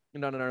word.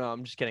 No.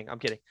 I'm just kidding. I'm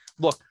kidding.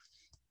 Look.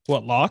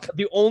 What, lock?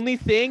 The only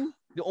thing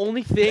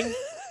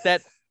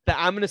that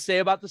I'm going to say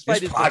about this fight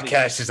this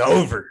podcast is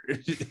over.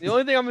 The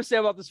only thing I'm going to say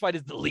about this fight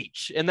is the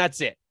Leech. And that's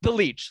it. The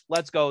Leech.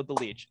 Let's go the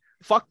Leech.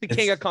 Fuck the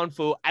king of Kung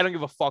Fu. I don't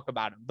give a fuck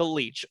about him. The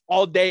Leech.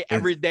 All day,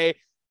 every day.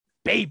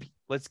 Baby,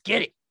 let's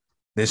get it.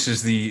 This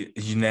is the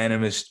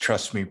unanimous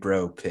trust me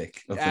bro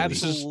pick. Of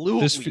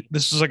Absolutely.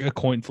 This is like a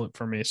coin flip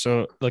for me.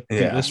 So like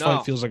this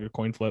fight feels like a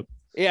coin flip.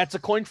 Yeah, it's a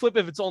coin flip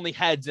if it's only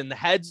heads. And the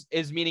heads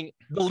is meaning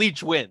the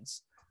Leech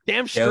wins.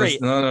 Damn straight.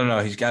 Tails,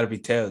 no. He's got to be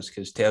tails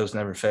because tails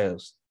never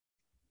fails.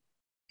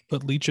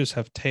 But leeches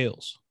have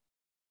tails.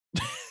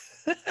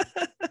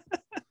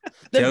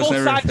 Then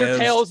both sides are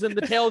tails, and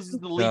the tails is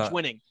the Leech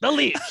winning. The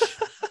Leech.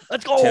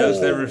 Let's go. Tails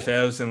never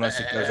fails unless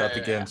it goes up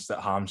against the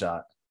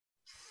Hamzat.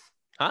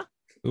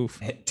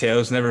 Oof.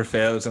 Tails never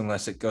fails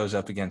unless it goes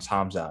up against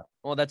Hamzat.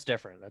 Well, that's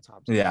different. That's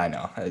Hamza. Yeah, I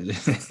know.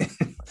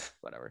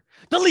 Whatever.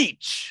 The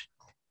Leech.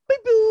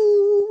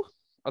 Boo.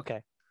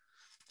 Okay.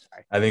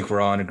 Sorry. I think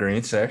we're all in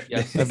agreement there.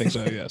 Yes. I think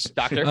so. Yes.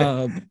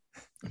 Doctor.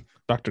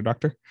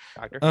 Doctor.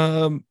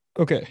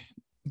 Okay.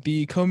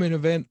 The co-main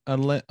event,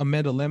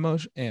 Amanda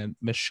Lemos and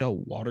Michelle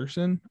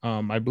Watterson.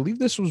 I believe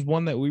this was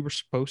one that we were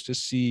supposed to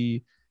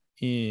see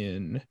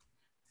in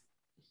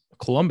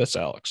Columbus,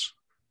 Alex.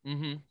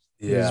 Mm-hmm.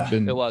 Yeah,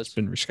 It's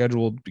been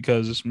rescheduled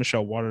because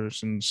Michelle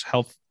Watterson's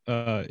health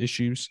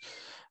issues.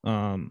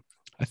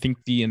 I think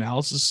the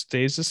analysis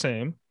stays the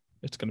same.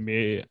 It's going to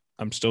be.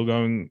 I'm still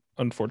going.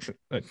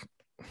 Unfortunately,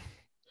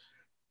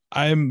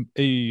 I'm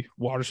a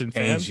Watterson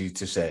fan. Pains you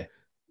to say.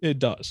 It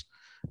does.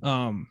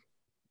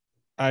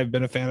 I've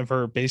been a fan of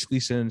her basically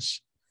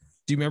since.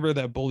 Do you remember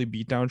that Bully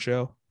Beatdown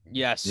show?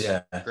 Yes.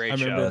 Yeah. Great I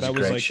show. remember that was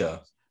a great like show.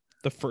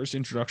 the first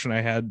introduction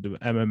I had to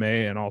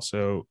MMA, and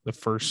also the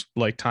first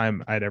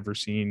time I'd ever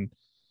seen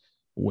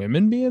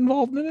women be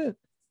involved in it.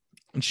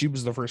 And she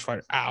was the first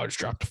fighter. Ow, I just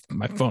dropped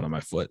my phone on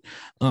my foot.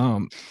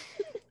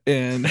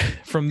 And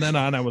from then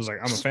on, I was like,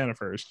 I'm a fan of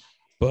hers.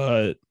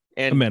 But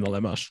Amanda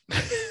Lemos.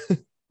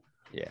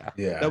 Yeah.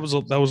 That was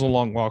a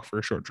long walk for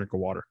a short drink of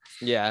water.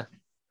 Yeah.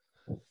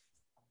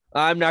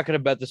 I'm not going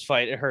to bet this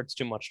fight. It hurts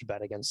too much to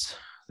bet against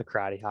the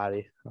karate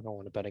hottie. I don't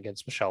want to bet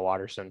against Michelle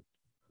Watterson.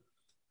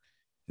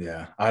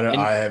 Yeah,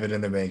 I have it in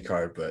the main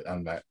card, but I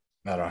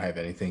don't have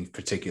anything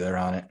particular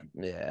on it.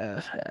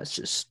 Yeah, it's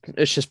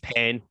just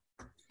pain.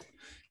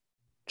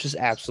 Just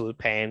absolute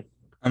pain.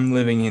 I'm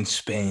living in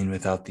Spain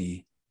without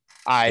the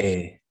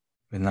A,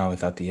 but not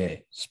without the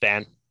A.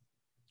 Span.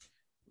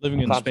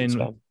 Living in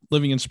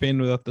Spain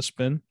without the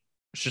spin.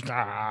 It's just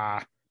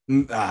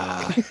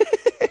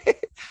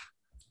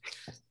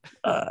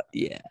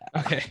Yeah.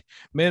 Okay.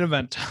 Main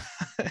event.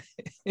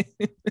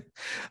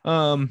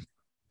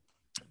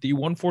 The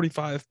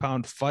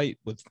 145-pound fight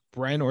with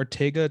Brian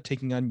Ortega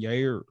taking on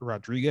Yair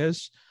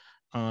Rodriguez.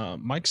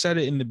 Mike said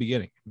it in the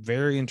beginning.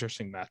 Very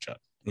interesting matchup.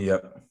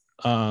 Yep.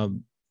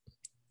 I'm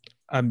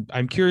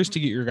curious to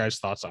get your guys'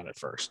 thoughts on it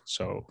first.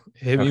 So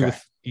hit me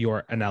with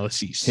your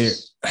analyses. Here,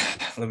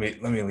 let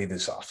me lead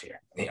this off here.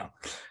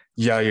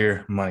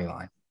 Yair money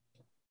line.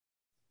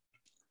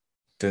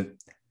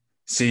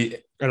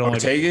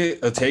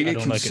 Ortega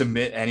can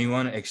submit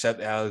anyone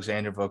except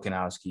Alexander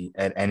Volkanovski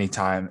at any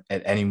time,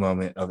 at any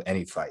moment of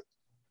any fight,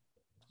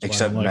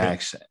 except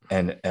Max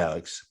and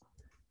Alex.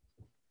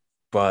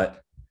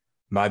 But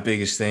my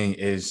biggest thing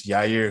is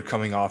Yair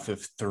coming off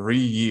of 3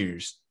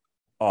 years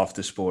off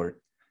the sport,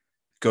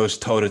 goes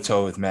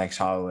toe-to-toe with Max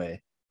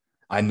Holloway.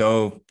 I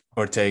know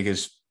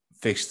Ortega's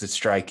fixed the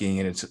striking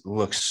and it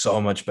looks so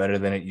much better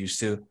than it used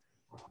to.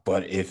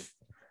 But if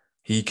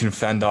he can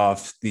fend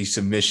off these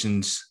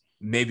submissions,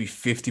 maybe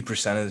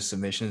 50% of the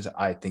submissions,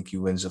 I think he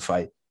wins the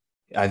fight.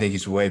 I think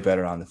he's way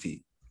better on the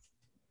feet.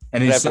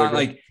 And it's not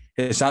like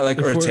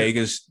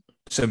Ortega's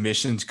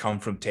submissions come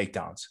from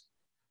takedowns.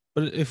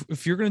 But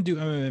if you're going to do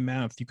MMA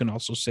math, you can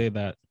also say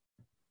that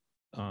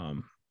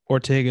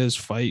Ortega's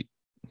fight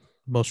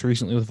most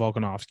recently with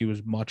Volkanovski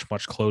was much,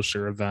 much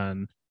closer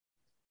than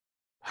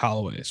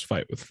Holloway's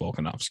fight with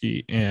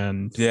Volkanovski.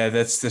 And yeah,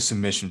 that's the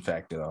submission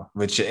factor, though,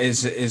 which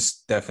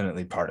is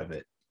definitely part of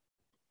it.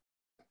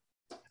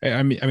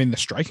 I mean, the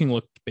striking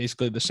looked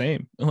basically the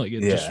same. Like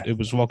it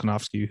was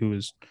Volkanovski who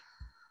was.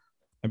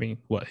 I mean,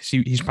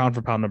 he's pound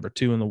for pound number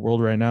 2 in the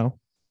world right now.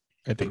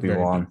 I think he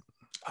won.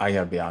 I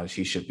gotta be honest,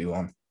 he should be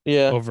one.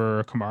 Yeah,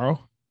 over Kamaru.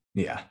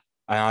 Yeah,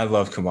 I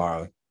love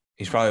Kamaru.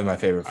 He's probably my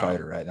favorite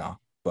fighter right now.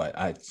 But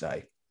I'd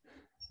say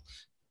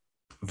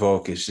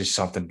Volk is just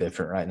something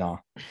different right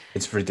now.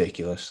 It's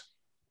ridiculous.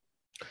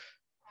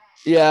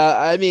 Yeah,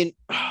 I mean,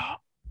 I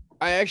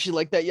actually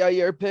like that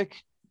Yair pick,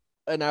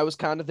 and I was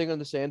kind of thinking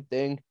the same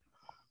thing.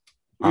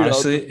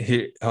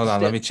 Honestly, hold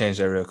on. Let me change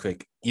that real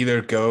quick.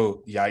 Either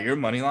go Yair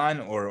money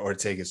line or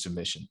take a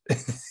submission.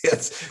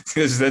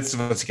 Because that's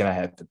what's gonna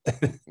happen.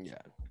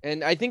 Yeah,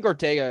 and I think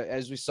Ortega,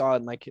 as we saw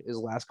in like his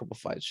last couple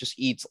fights, just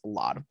eats a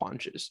lot of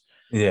punches.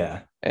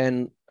 Yeah,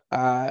 and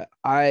I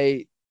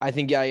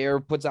think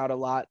Yair puts out a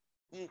lot,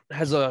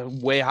 has a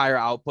way higher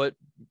output.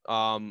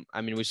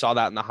 I mean, we saw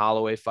that in the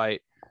Holloway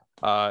fight.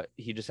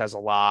 He just has a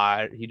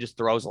lot. He just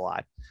throws a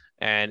lot.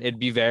 And it'd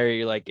be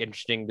very like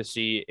interesting to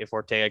see if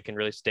Ortega can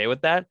really stay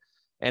with that.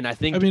 And I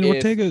think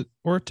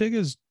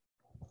Ortega's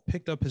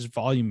picked up his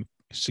volume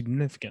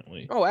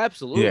significantly. Oh,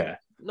 absolutely. Yeah.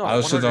 No, I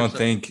also 100%. Don't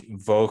think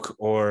Volk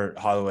or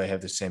Holloway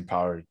have the same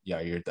power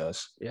Yair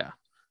does. Yeah.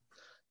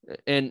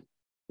 And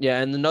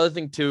another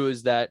thing too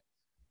is that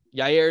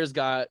Yair's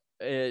got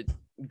a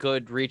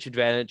good reach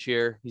advantage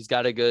here. He's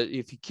got a good,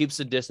 if he keeps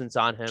the distance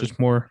on him, just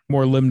more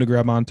limb to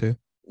grab onto.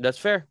 That's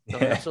fair. No,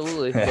 yeah.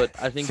 Absolutely. But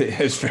I think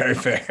it's very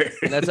fair.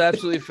 That's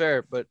absolutely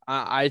fair. But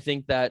I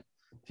think that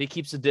if he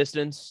keeps the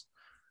distance,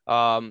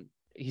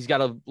 he's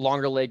got a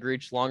longer leg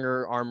reach,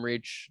 longer arm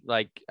reach.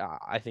 Like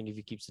I think if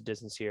he keeps the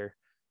distance here,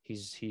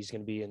 he's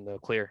going to be in the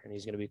clear and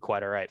he's going to be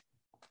quite all right.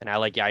 And I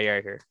like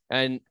Yair here.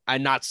 And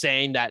I'm not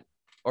saying that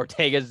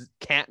Ortega's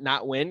can't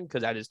not win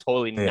because that is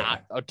totally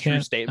not a true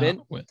Can't statement.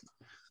 not win.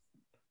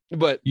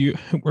 But You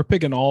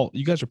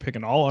guys are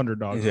picking all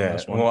underdogs in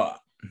this one.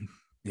 Well,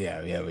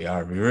 yeah, we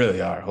are. We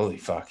really are. Holy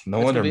fuck.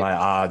 No wonder my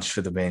odds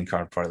for the main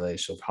card parlay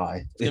is so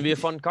high. It's gonna be a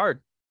fun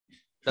card.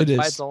 That's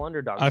why is. it's all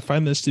underdogs. I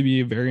find this to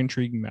be a very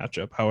intriguing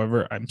matchup.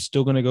 However, I'm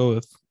still gonna go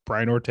with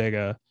Brian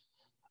Ortega.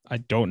 I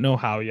don't know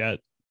how yet.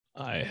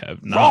 I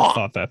have not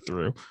thought that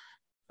through.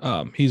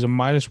 He's a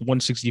minus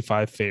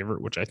 165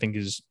 favorite, which I think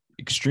is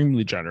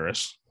extremely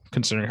generous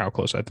considering how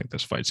close I think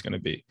this fight's gonna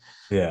be.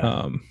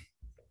 Yeah.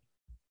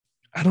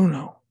 I don't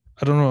know.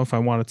 I don't know if I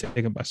want to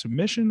take him by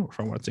submission or if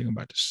I want to take him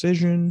by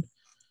decision.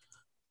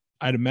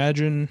 I'd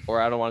imagine.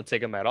 Or I don't want to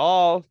take him at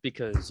all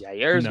because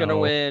Yair's going to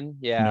win.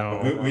 Yeah.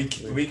 No.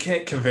 We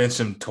can't convince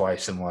him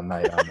twice in one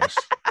night on this.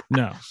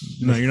 No,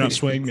 you're not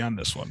swaying me on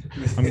this one.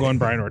 I'm going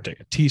Brian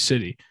Ortega.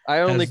 T-City. I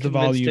only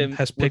convinced him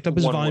has picked up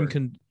his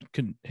volume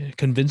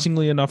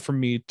convincingly enough for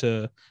me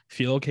to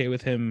feel okay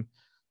with him,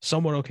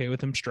 somewhat okay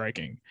with him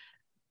striking.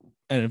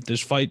 And if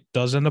this fight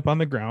does end up on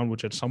the ground,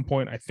 which at some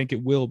point I think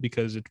it will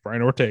because it's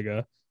Brian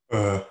Ortega,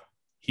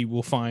 he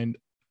will find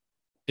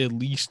at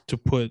least to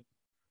put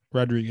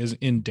Rodriguez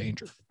in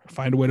danger.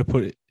 Find a way to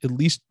put it at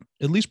least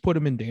put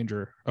him in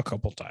danger a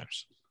couple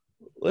times.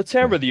 Let's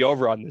hammer the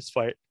over on this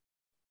fight.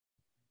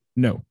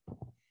 No.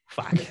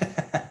 Fuck.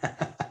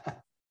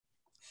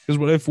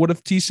 Because what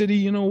if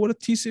T-City, what if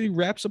T-City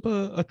wraps up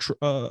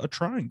a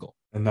triangle?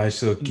 A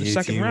nice little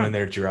guillotine when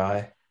they're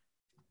dry.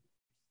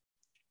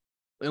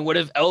 And what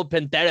if El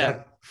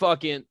Pantera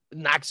fucking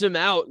knocks him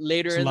out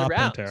later in the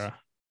round?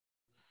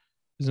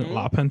 Isn't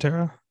La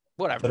Pantera?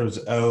 Whatever. That was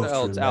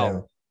L. It's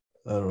L.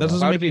 That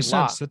doesn't make any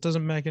sense. That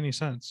doesn't make any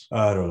sense.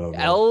 I don't know.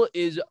 L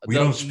is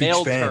the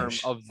male term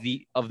of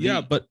the.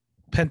 Yeah, but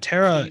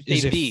Pantera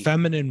is a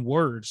feminine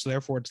word, so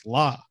therefore it's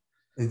La.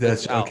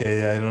 That's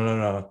okay.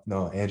 Yeah,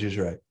 no. Andrew's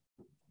right.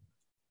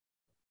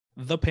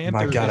 The Panther.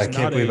 My God, I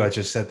can't believe I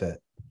just said that.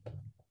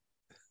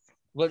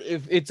 But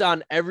if it's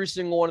on every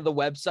single one of the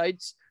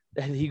websites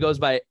and he goes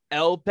by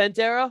El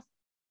Pantera,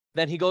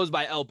 then he goes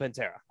by El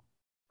Pantera.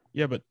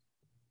 Yeah, but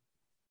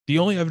the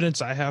only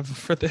evidence I have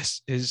for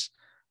this is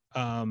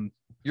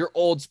your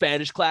old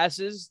Spanish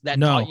classes that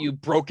taught you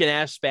broken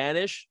ass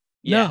Spanish.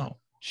 Yeah,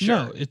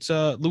 no, it's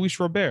Luis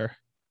Robert.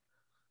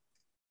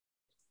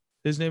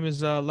 His name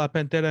is La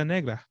Pantera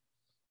Negra.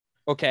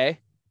 Okay,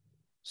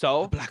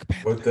 so Black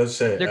Panther. What does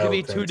say? There could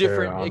be two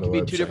different. It could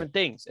be two different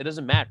things. It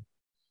doesn't matter.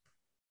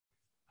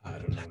 I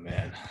don't know,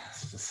 man.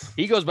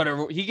 He goes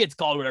whatever he gets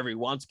called, whatever he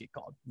wants to get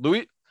called.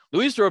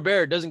 Luis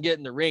Robert doesn't get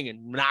in the ring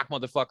and knock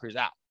motherfuckers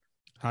out.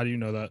 How do you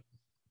know that?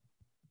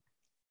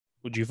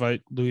 Would you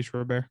fight Luis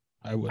Robert?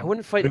 I would. I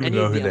wouldn't fight any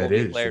of the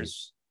MLB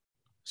players.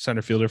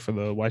 Center fielder for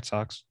the White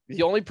Sox.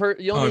 The only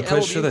he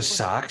plays for the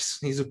Sox.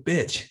 He's a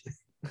bitch.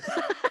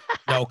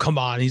 No, come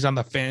on. He's on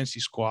the fantasy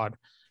squad.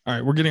 All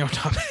right, we're getting off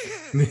topic.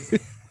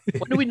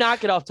 When do we not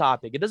get off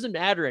topic? It doesn't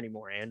matter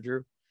anymore,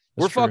 Andrew.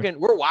 We're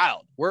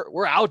wild.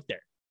 We're out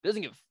there.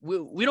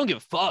 We don't give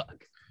a fuck.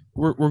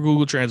 We're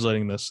Google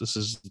translating this. This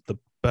is the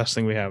best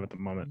thing we have at the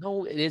moment.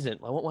 No, it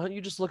isn't. Why don't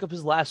you just look up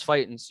his last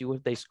fight and see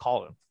what they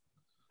call him?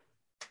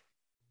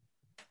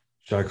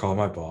 Should I call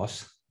my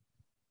boss?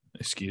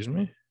 Excuse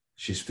me?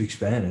 She speaks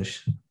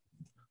Spanish. Is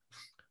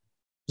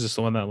this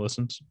the one that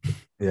listens?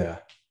 Yeah.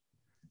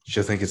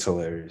 She'll think it's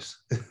hilarious.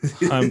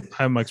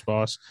 I'm Mike's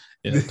boss.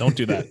 Yeah, don't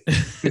do that.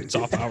 It's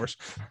off hours.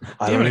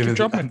 I keep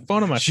dropping my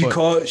phone on my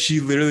foot. She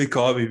literally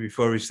called me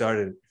before we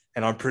started,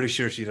 and I'm pretty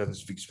sure she doesn't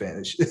speak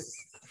Spanish.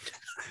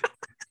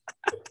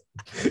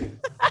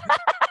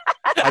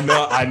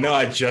 I know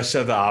I just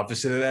said the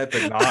opposite of that,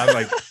 but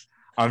now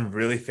I'm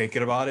really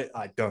thinking about it.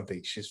 I don't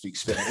think she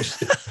speaks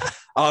Spanish.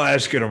 I'll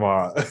ask her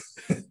tomorrow.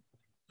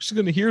 She's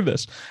gonna hear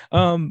this.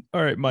 All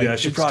right, Mike. Yeah,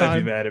 she'll probably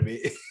be mad at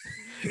me.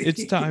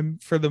 It's time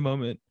for the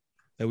moment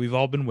that we've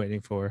all been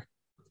waiting for.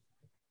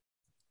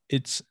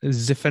 It's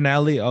the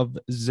finale of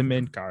the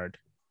main card.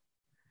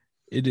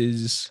 It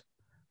is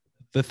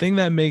the thing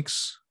that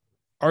makes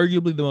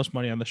arguably the most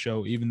money on the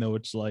show, even though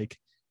it's like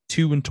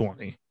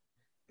 2-20.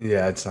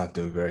 Yeah, it's not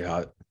doing very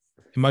hot.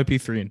 It might be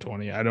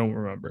 3-20. I don't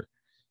remember.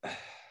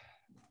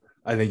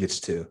 I think it's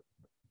 2.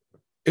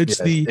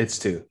 It's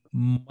 2.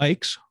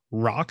 Mike's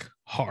Rock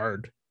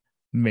Hard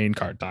main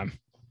card time.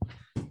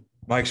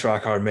 Mike's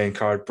Rock Hard main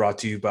card brought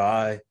to you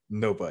by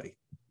nobody.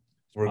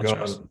 We're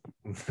going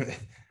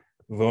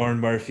Lauren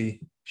Murphy,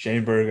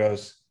 Shane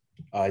Burgos.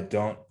 I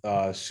don't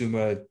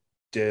Suma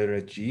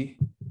Dereji.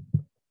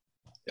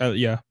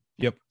 Yeah.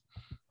 Yep.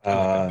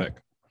 The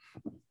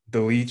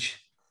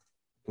Leech,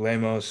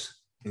 Lemos,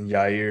 and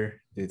Yair.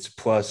 It's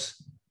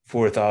plus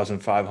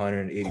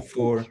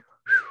 4,584.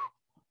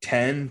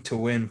 10 to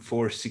win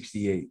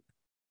 468.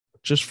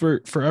 Just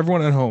for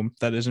everyone at home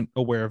that isn't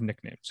aware of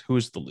nicknames, who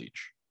is the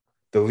Leech?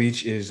 The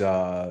Leech is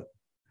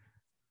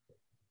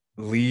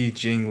Li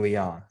Jing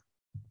Lian.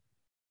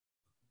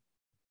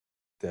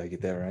 Did I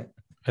get that right?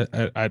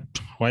 I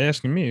why are you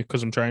asking me?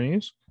 Because I'm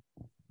Chinese?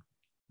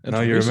 That's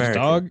no, you're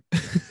American. Dog.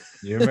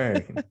 You're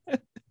American.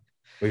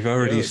 We've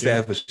already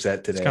established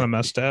that today. It's kind of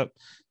messed up.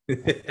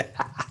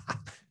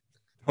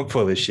 I'm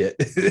full of shit.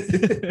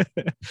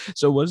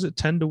 So was it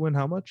 10 to win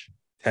how much?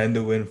 10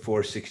 to win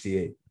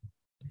 468.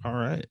 All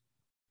right.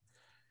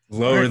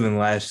 Lower than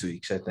last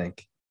week's, I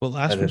think. Well,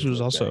 last week's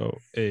was also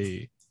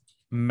a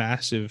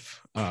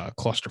massive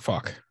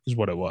clusterfuck is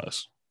what it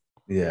was.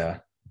 Yeah.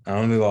 I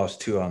only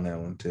lost 2 on that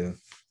one, too.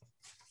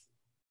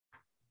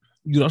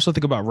 You could also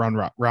think about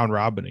round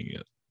robining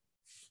it.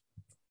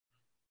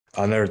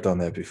 I've never done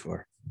that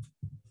before.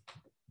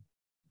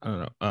 I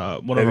don't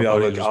know. Maybe I'll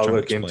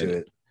look into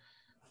it.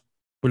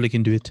 We'll look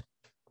into it.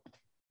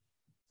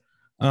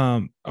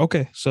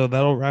 Okay, so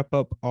that'll wrap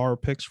up our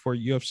picks for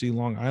UFC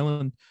Long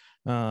Island.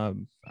 I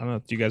don't know.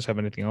 Do you guys have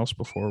anything else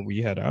before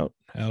we head out?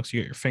 Alex,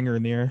 you got your finger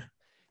in the air.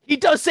 He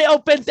does say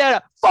El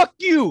Pantera. Fuck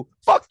you.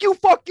 Fuck you.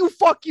 Fuck you.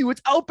 Fuck you.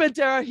 It's El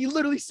Pantera. He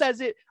literally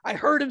says it. I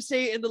heard him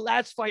say it in the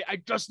last fight. I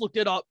just looked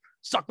it up.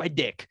 Suck my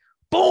dick.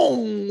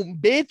 Boom,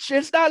 bitch.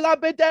 It's not La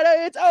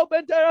Pantera. It's El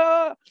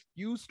Pantera.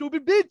 You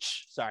stupid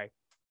bitch. Sorry.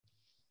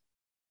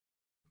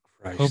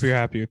 Christ. Hope you're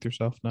happy with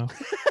yourself now.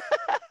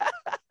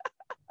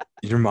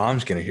 Your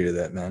mom's gonna hear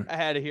that, man. I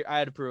had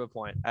to prove a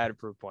point.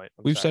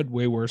 We've said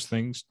way worse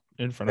things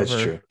in front of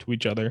her to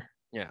each other.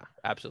 Yeah,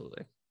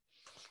 absolutely.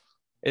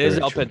 It is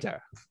El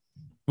Pantera.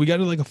 We got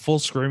like a full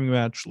screaming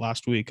match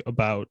last week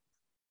about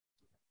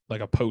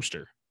like a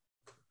poster,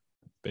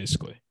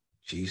 basically.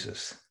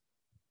 Jesus.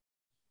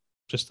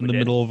 Just in the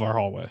middle of our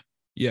hallway.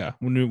 Yeah,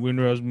 when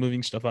I was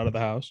moving stuff out of the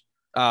house.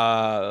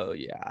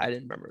 Yeah, I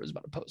didn't remember it was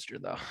about a poster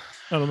though.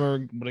 I don't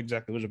remember what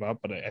exactly it was about,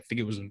 but I think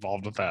it was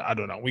involved with that. I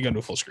don't know. We got into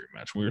a full screen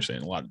match. We were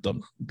saying a lot of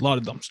dumb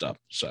stuff.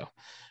 So,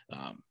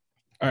 all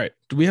right.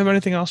 Do we have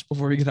anything else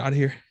before we get out of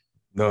here?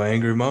 No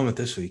angry moment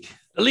this week.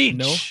 Leech.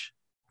 No.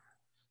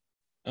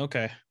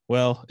 Okay.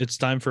 Well, it's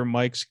time for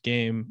Mike's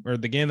game, or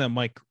the game that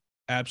Mike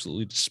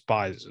absolutely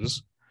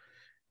despises.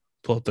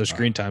 Pull up those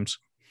screen times.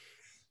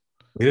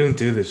 We didn't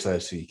do this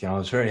last week, and I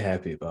was very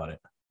happy about it.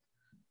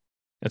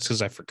 That's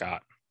because I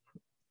forgot.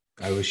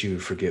 I wish you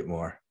would forget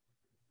more.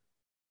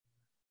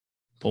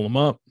 Pull them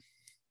up.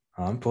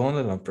 I'm pulling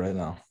it up right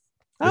now.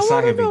 It's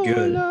not going to be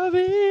good. Love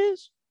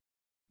is.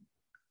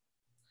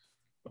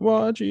 I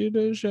want you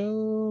to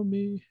show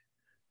me.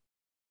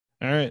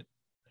 All right.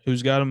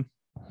 Who's got them?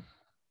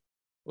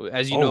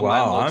 As you know,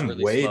 wow, I'm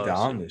really way slow,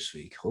 down this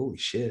week. Holy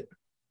shit.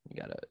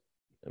 You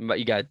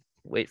gotta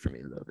wait for me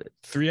a little bit.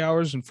 3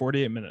 hours and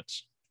 48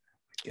 minutes.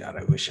 God,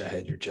 I wish I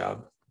had your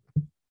job.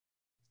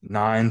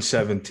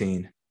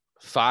 9:17.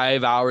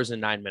 5 hours and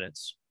 9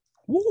 minutes.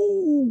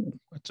 Woo!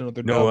 That's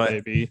another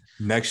baby.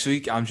 Next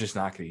week, I'm just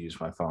not going to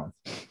use my phone.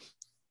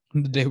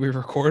 The day we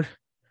record.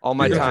 All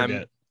my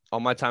time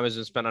has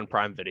been spent on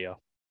Prime Video.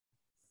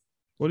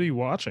 What are you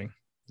watching?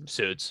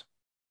 Suits.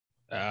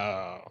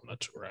 Oh,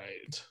 that's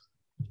right.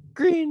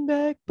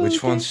 Greenback.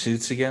 Which one's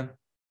Suits again?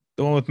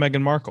 The one with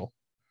Meghan Markle.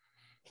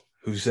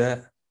 Who's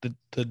that?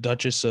 The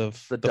Duchess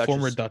of the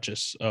former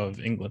Duchess of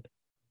England.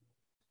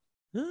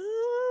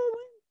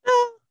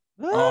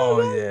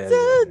 Oh yeah.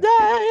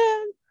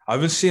 I've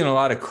been seeing a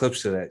lot of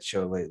clips of that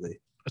show lately.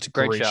 It's a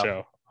great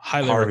show.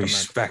 Highly Harvey recommend.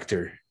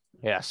 Specter.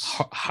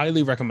 Yes.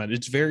 Highly recommend.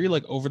 It's very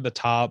like over the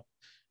top.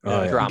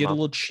 Yeah. You get a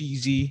little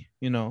cheesy,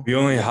 you know. We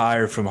only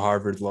hire from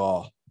Harvard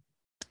Law.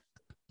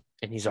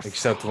 And he's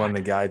except when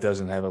the guy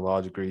doesn't have a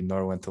law degree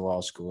nor went to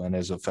law school and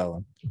is a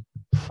felon.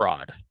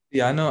 Fraud.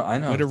 Yeah, I know.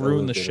 Way to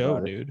ruin the show,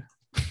 dude.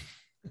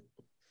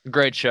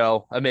 Great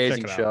show.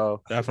 Amazing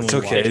show. Definitely.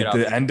 It's okay.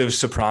 The end of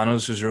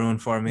Sopranos was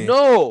ruined for me.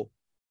 No.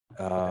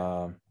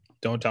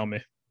 Don't tell me.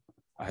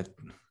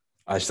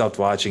 I stopped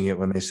watching it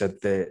when they said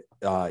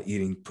that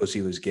eating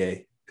pussy was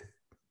gay.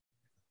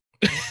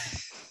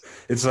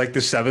 It's like the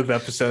 7th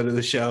episode of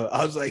the show.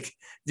 I was like,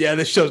 yeah,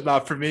 this show's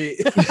not for me.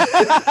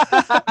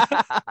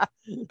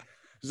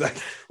 It's like,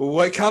 well,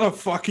 what kind of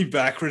fucking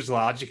backwards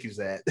logic is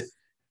that?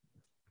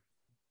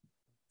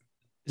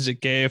 Is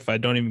it gay if I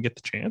don't even get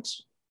the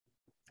chance?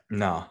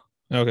 No.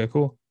 Okay,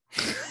 cool.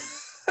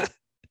 It's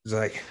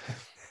like,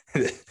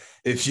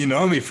 if you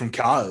know me from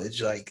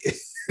college, like,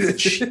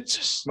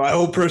 Jesus. My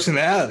whole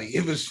personality,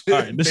 it was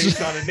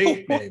based on a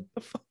nickname.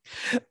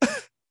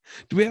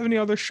 Do we have any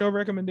other show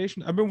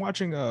recommendation? I've been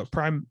watching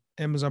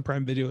Amazon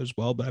Prime Video as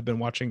well, but I've been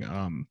watching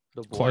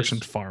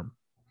Clarkson's Farm.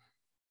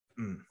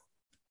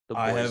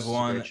 I have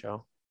one.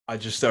 I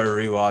just started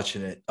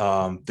rewatching it.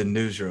 The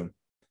Newsroom.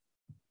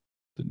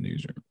 The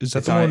Newsroom. Is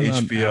that the one on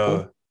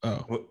HBO?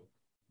 Oh,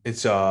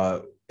 it's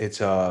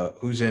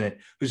who's in it?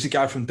 Who's the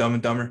guy from Dumb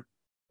and Dumber?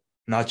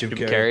 Not Jim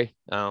Carrey.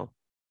 Oh,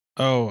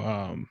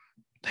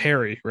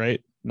 Harry,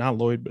 right? Not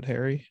Lloyd, but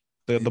Harry,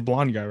 the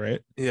blonde guy,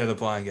 right? Yeah, the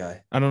blonde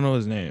guy. I don't know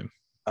his name.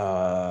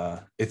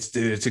 It's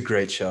a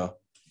great show.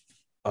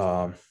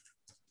 A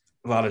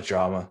lot of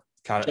drama,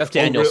 kind of Jeff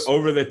Daniels.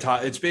 over the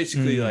top. It's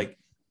basically like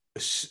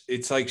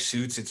it's like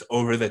Suits. It's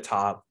over the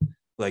top,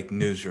 like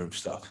newsroom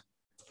stuff,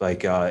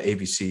 like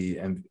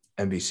ABC and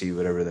NBC,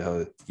 whatever the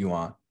hell you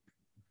want.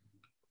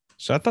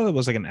 So I thought it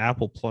was like an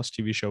Apple Plus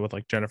TV show with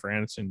like Jennifer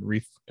Aniston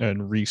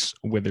and Reese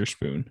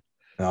Witherspoon.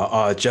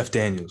 No, Jeff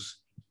Daniels.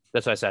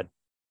 That's what I said.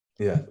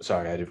 Yeah,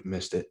 sorry, I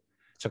missed it.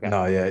 It's okay.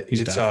 No, yeah,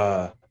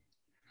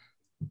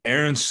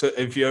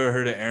 If you ever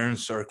heard of Aaron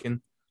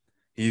Sorkin,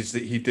 he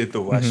did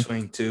The West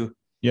Wing too.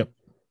 Yep.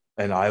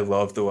 And I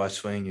love The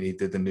West Wing, and he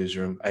did The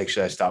Newsroom.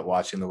 Actually, I stopped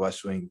watching The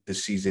West Wing the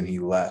season he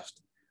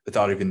left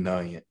without even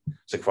knowing it.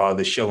 It's like, wow,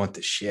 this show went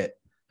to shit.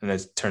 And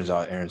it turns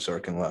out Aaron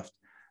Sorkin left.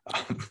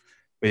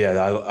 But yeah,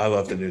 I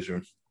love The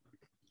Newsroom.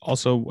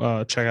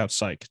 Also, check out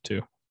Psych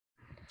too.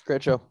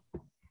 Great show.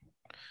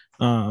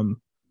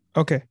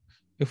 Okay.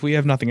 If we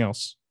have nothing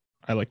else,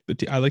 I like the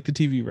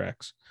TV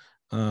racks.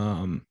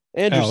 Andrew,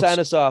 Alex, sign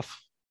us off.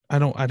 I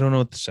don't know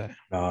what to say.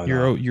 No,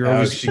 you're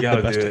always you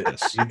gotta the best do at it.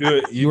 this. You do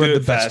it. You do are it the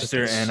best at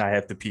faster, this. and I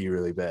have to pee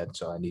really bad,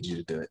 so I need you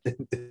to do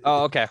it.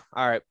 Oh, okay.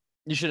 All right.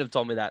 You should have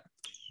told me that.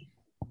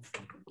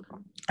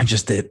 I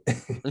just did.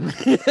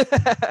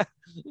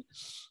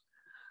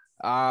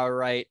 All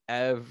right,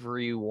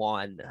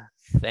 everyone.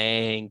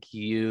 Thank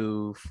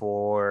you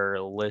for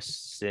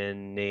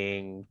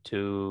listening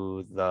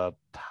to the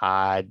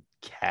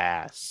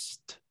podcast.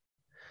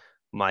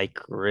 Mike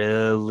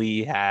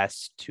really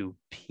has to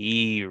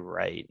pee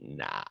right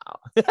now.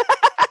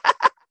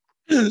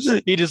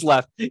 He just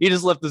left. He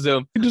just left the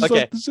Zoom.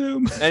 Left the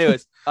Zoom.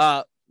 Anyways,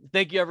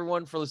 thank you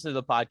everyone for listening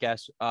to the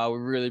podcast. We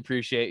really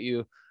appreciate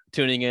you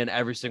tuning in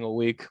every single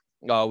week.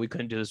 We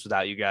couldn't do this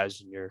without you guys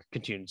and your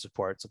continued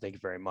support. So thank you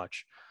very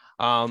much.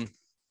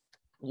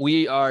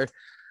 We are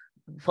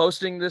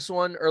posting this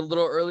one a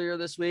little earlier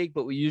this week,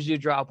 but we usually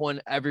drop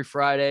one every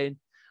Friday.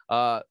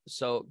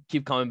 So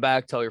keep coming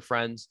back. Tell your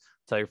friends,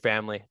 tell your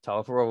family,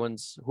 tell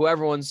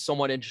whoever's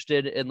somewhat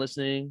interested in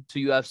listening to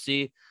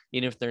UFC.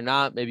 Even if they're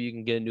not, maybe you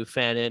can get a new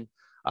fan in.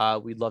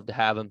 We'd love to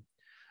have them.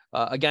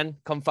 Again,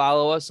 come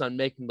follow us on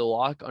Making the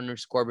Walk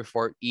 _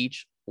 before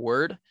each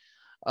word.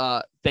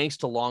 Thanks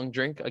to Long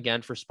Drink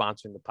again for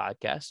sponsoring the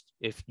podcast.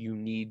 If you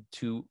need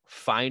to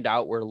find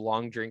out where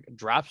Long Drink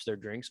drops their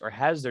drinks or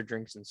has their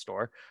drinks in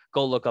store,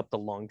 go look up the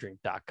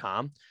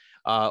longdrink.com.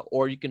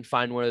 Or you can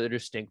find one of their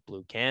distinct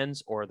blue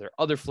cans or their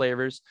other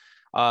flavors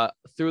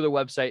through their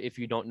website. If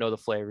you don't know the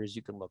flavors,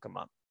 you can look them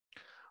up.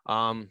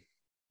 I'm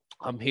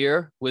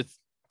here with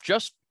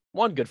just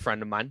one good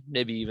friend of mine,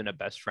 maybe even a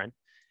best friend,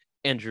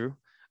 Andrew.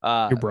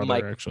 Your brother,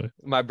 Mike, actually.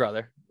 My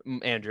brother,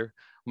 Andrew.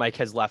 Mike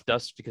has left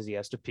us because he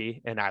has to pee,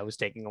 and I was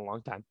taking a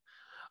long time.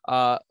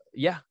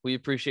 Yeah, we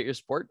appreciate your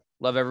support.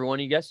 Love every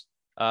one of you guys.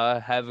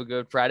 Have a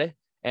good Friday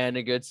and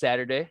a good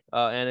Saturday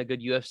and a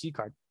good UFC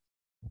card.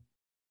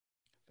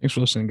 Thanks for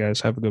listening, guys.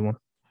 Have a good one.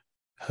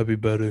 Happy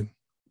betting.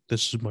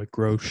 This is Mike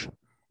Roche.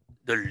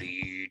 The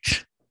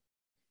Leech.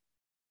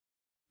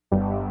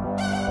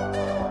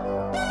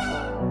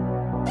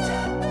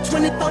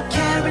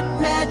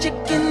 Karat magic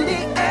in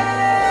the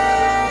air.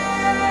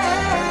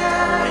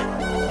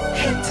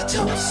 Head to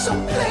toe, so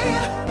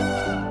clear.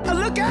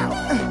 Look out.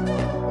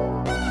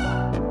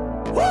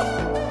 Woo.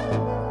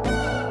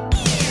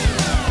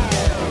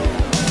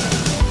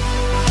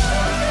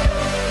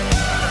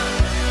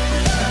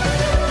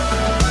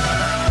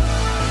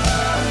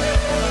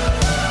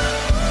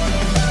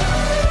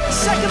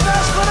 Second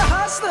verse for the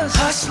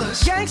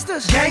hustlers,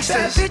 gangsters, bad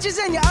bitches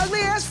and your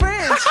ugly ass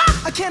friends.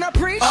 I cannot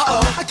preach,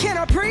 I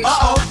cannot preach.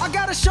 I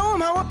gotta show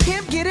them how a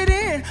pimp get it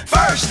in.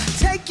 First,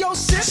 take your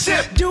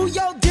sip, do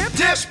your dip,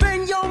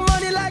 spend your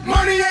money like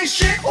money ain't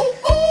shit.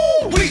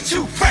 Ooh, we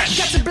too fresh.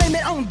 Got to blame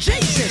it on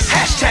Jesus.